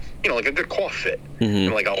like a, you know, like a good cough fit,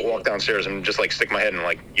 and like I'll walk downstairs and just like stick my head and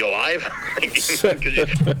like, you alive? Because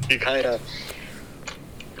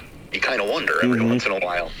you kind of wonder every once in a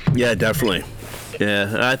while. Yeah, definitely.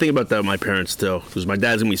 Yeah, I think about that with my parents too, because my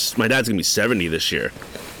dad's gonna be 70 this year.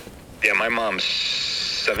 Yeah, my mom's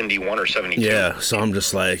 71 or 72. Yeah, so I'm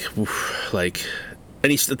just like, oof, like.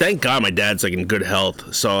 And thank God my dad's like in good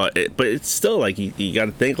health. So, but it's still like you got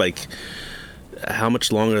to think like, how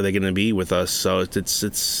much longer are they going to be with us? So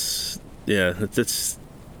it's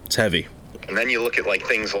heavy. And then you look at like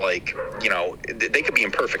things like, you know, they could be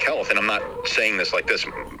in perfect health. And I'm not saying this like this.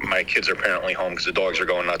 My kids are apparently home because the dogs are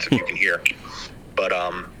going nuts, if you can hear. But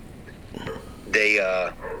they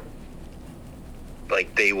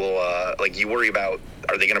will like, you worry about,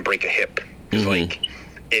 are they going to break a hip? Because like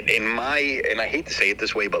in my, and I hate to say it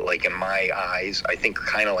this way, but like in my eyes, I think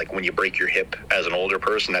kind of like when you break your hip as an older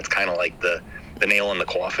person, that's kind of like the nail in the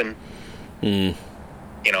coffin. You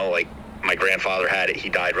know, like my grandfather had it. He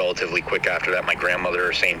died relatively quick after that. My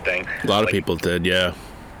grandmother, same thing. A lot of people did, yeah.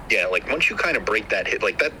 Yeah, like once you kind of break that hip,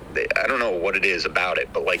 like that, I don't know what it is about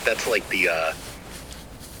it, but like that's like the,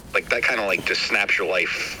 like that kind of like just snaps your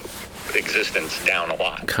life existence down a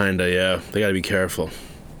lot. Kinda, yeah. They gotta be careful.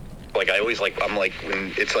 Like I always like, I'm like,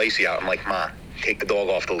 when it's icy out, I'm like, Ma, take the dog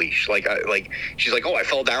off the leash. Like, she's like, oh, I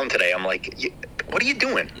fell down today. I'm like, what are you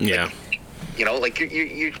doing? Yeah. Like, you know, like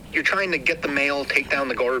you're trying to get the mail, take down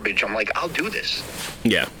the garbage. I'm like, I'll do this.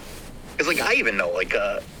 Yeah. It's like, I even know, like,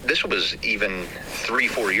 this was even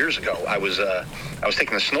 3-4 years ago. I was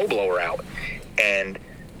taking the snowblower out, and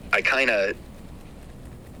I kind of,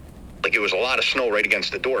 like, it was a lot of snow right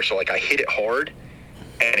against the door, so like I hit it hard,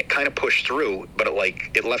 and it kind of pushed through, but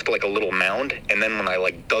it left like a little mound, and then when I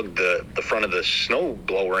like dug the front of the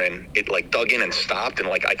snowblower in, it like dug in and stopped, and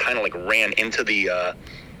like I kind of like ran into the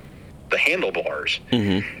handlebars,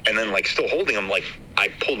 and then like still holding them, like I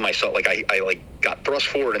pulled myself, like I like got thrust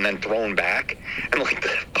forward and then thrown back, and like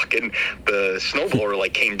the snowblower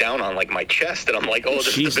like came down on like my chest, and I'm like, oh,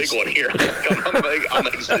 this is the big one here. I'm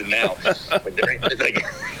exiting now.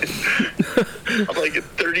 I'm like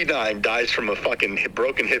 39, dies from a fucking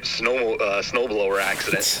broken hip snowblower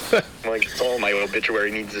accident. I'm like, it's all my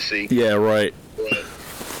obituary needs to see. Yeah, right.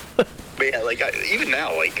 But yeah, like even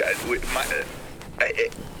now, like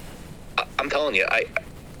I'm telling you,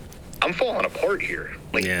 I'm falling apart here.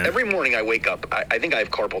 Like every morning I wake up, I think I have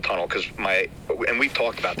carpal tunnel because and we've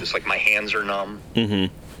talked about this, like my hands are numb.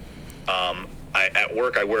 At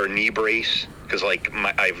work I wear a knee brace because like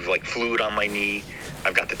I've like fluid on my knee.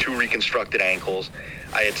 I've got the 2 reconstructed ankles.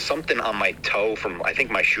 I had something on my toe from, I think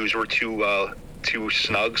my shoes were too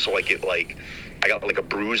snug, so like I got like a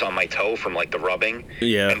bruise on my toe from like the rubbing.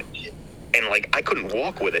 Yeah. And like I couldn't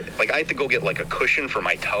walk with it. Like I had to go get like a cushion for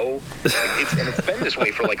my toe. Like, it's been this way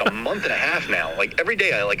for like a month and a half now. Like every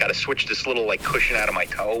day I like got to switch this little like cushion out of my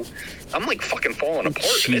toe. I'm like fucking falling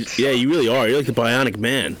apart. Yeah, you really are. You're like the Bionic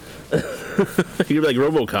Man. You're like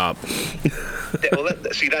RoboCop. Well,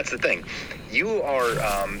 see, that's the thing. You are,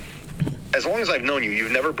 as long as I've known you,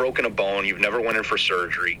 you've never broken a bone. You've never went in for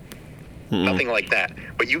surgery. Nothing like that.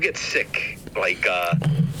 But you get sick, like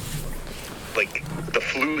the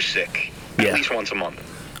flu sick, at least once a month.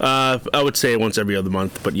 I would say once every other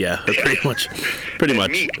month, but yeah, pretty much.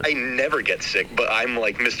 Me, I never get sick, but I'm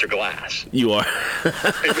like Mr. Glass. You are.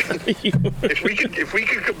 If we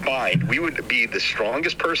could combine, we would be the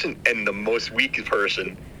strongest person and the most weakest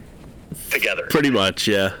person together. Pretty much,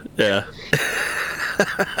 yeah. And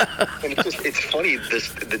it's funny,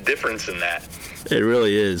 the difference in that. It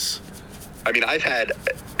really is. I mean, I've had,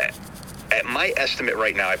 at my estimate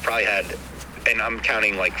right now, I've probably had, and I'm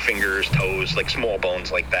counting like fingers, toes, like small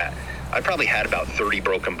bones like that, I probably had about 30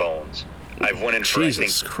 broken bones. I've went in for, I think,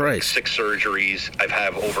 6 surgeries. I've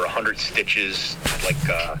had over 100 stitches, like,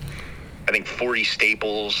 I think 40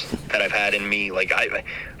 staples that I've had in me. Like,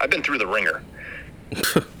 I've been through the ringer.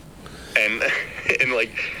 and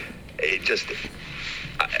like, it just,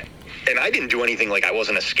 and I didn't do anything, like I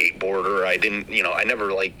wasn't a skateboarder. I didn't, I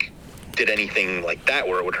never like did anything like that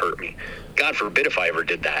where it would hurt me. God forbid if I ever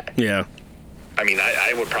did that. Yeah. I mean,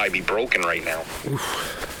 I would probably be broken right now.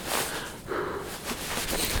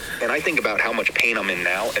 And I think about how much pain I'm in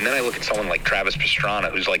now, and then I look at someone like Travis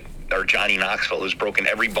Pastrana, who's like, or Johnny Knoxville, who's broken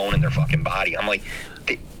every bone in their fucking body. I'm like,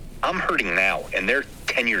 I'm hurting now, and they're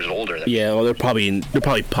 10 years older than me. Yeah, well, they're probably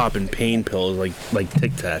popping pain pills like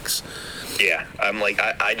Tic Tacs. Yeah, I'm like,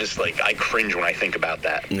 I just like, I cringe when I think about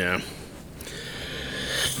that. Yeah.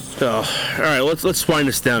 Oh, all right, let's wind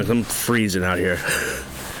this down because I'm freezing out here.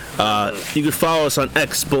 You can follow us on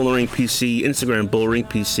X, Bull in the Ring PC, Instagram, Bull Ring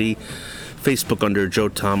PC, Facebook under Joe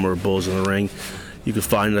Tom or Bulls in the Ring. You can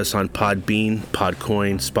find us on Podbean,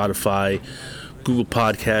 Podcoin, Spotify, Google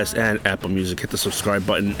Podcasts, and Apple Music. Hit the subscribe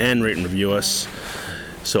button and rate and review us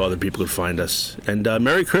so other people can find us. And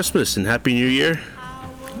Merry Christmas and Happy New Year.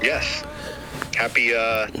 Yes. Happy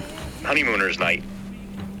Honeymooners Night.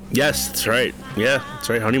 Yes, that's right. Yeah, that's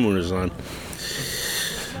right. Honeymooners on.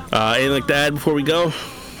 Anything like that before we go?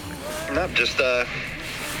 No, just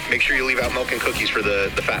make sure you leave out milk and cookies for the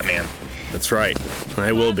fat man. That's right.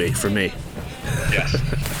 I will be, for me. Yes.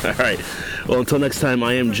 All right. Well, until next time,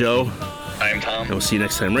 I am Joe. I am Tom. And we'll see you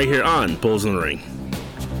next time right here on Bulls in the Ring.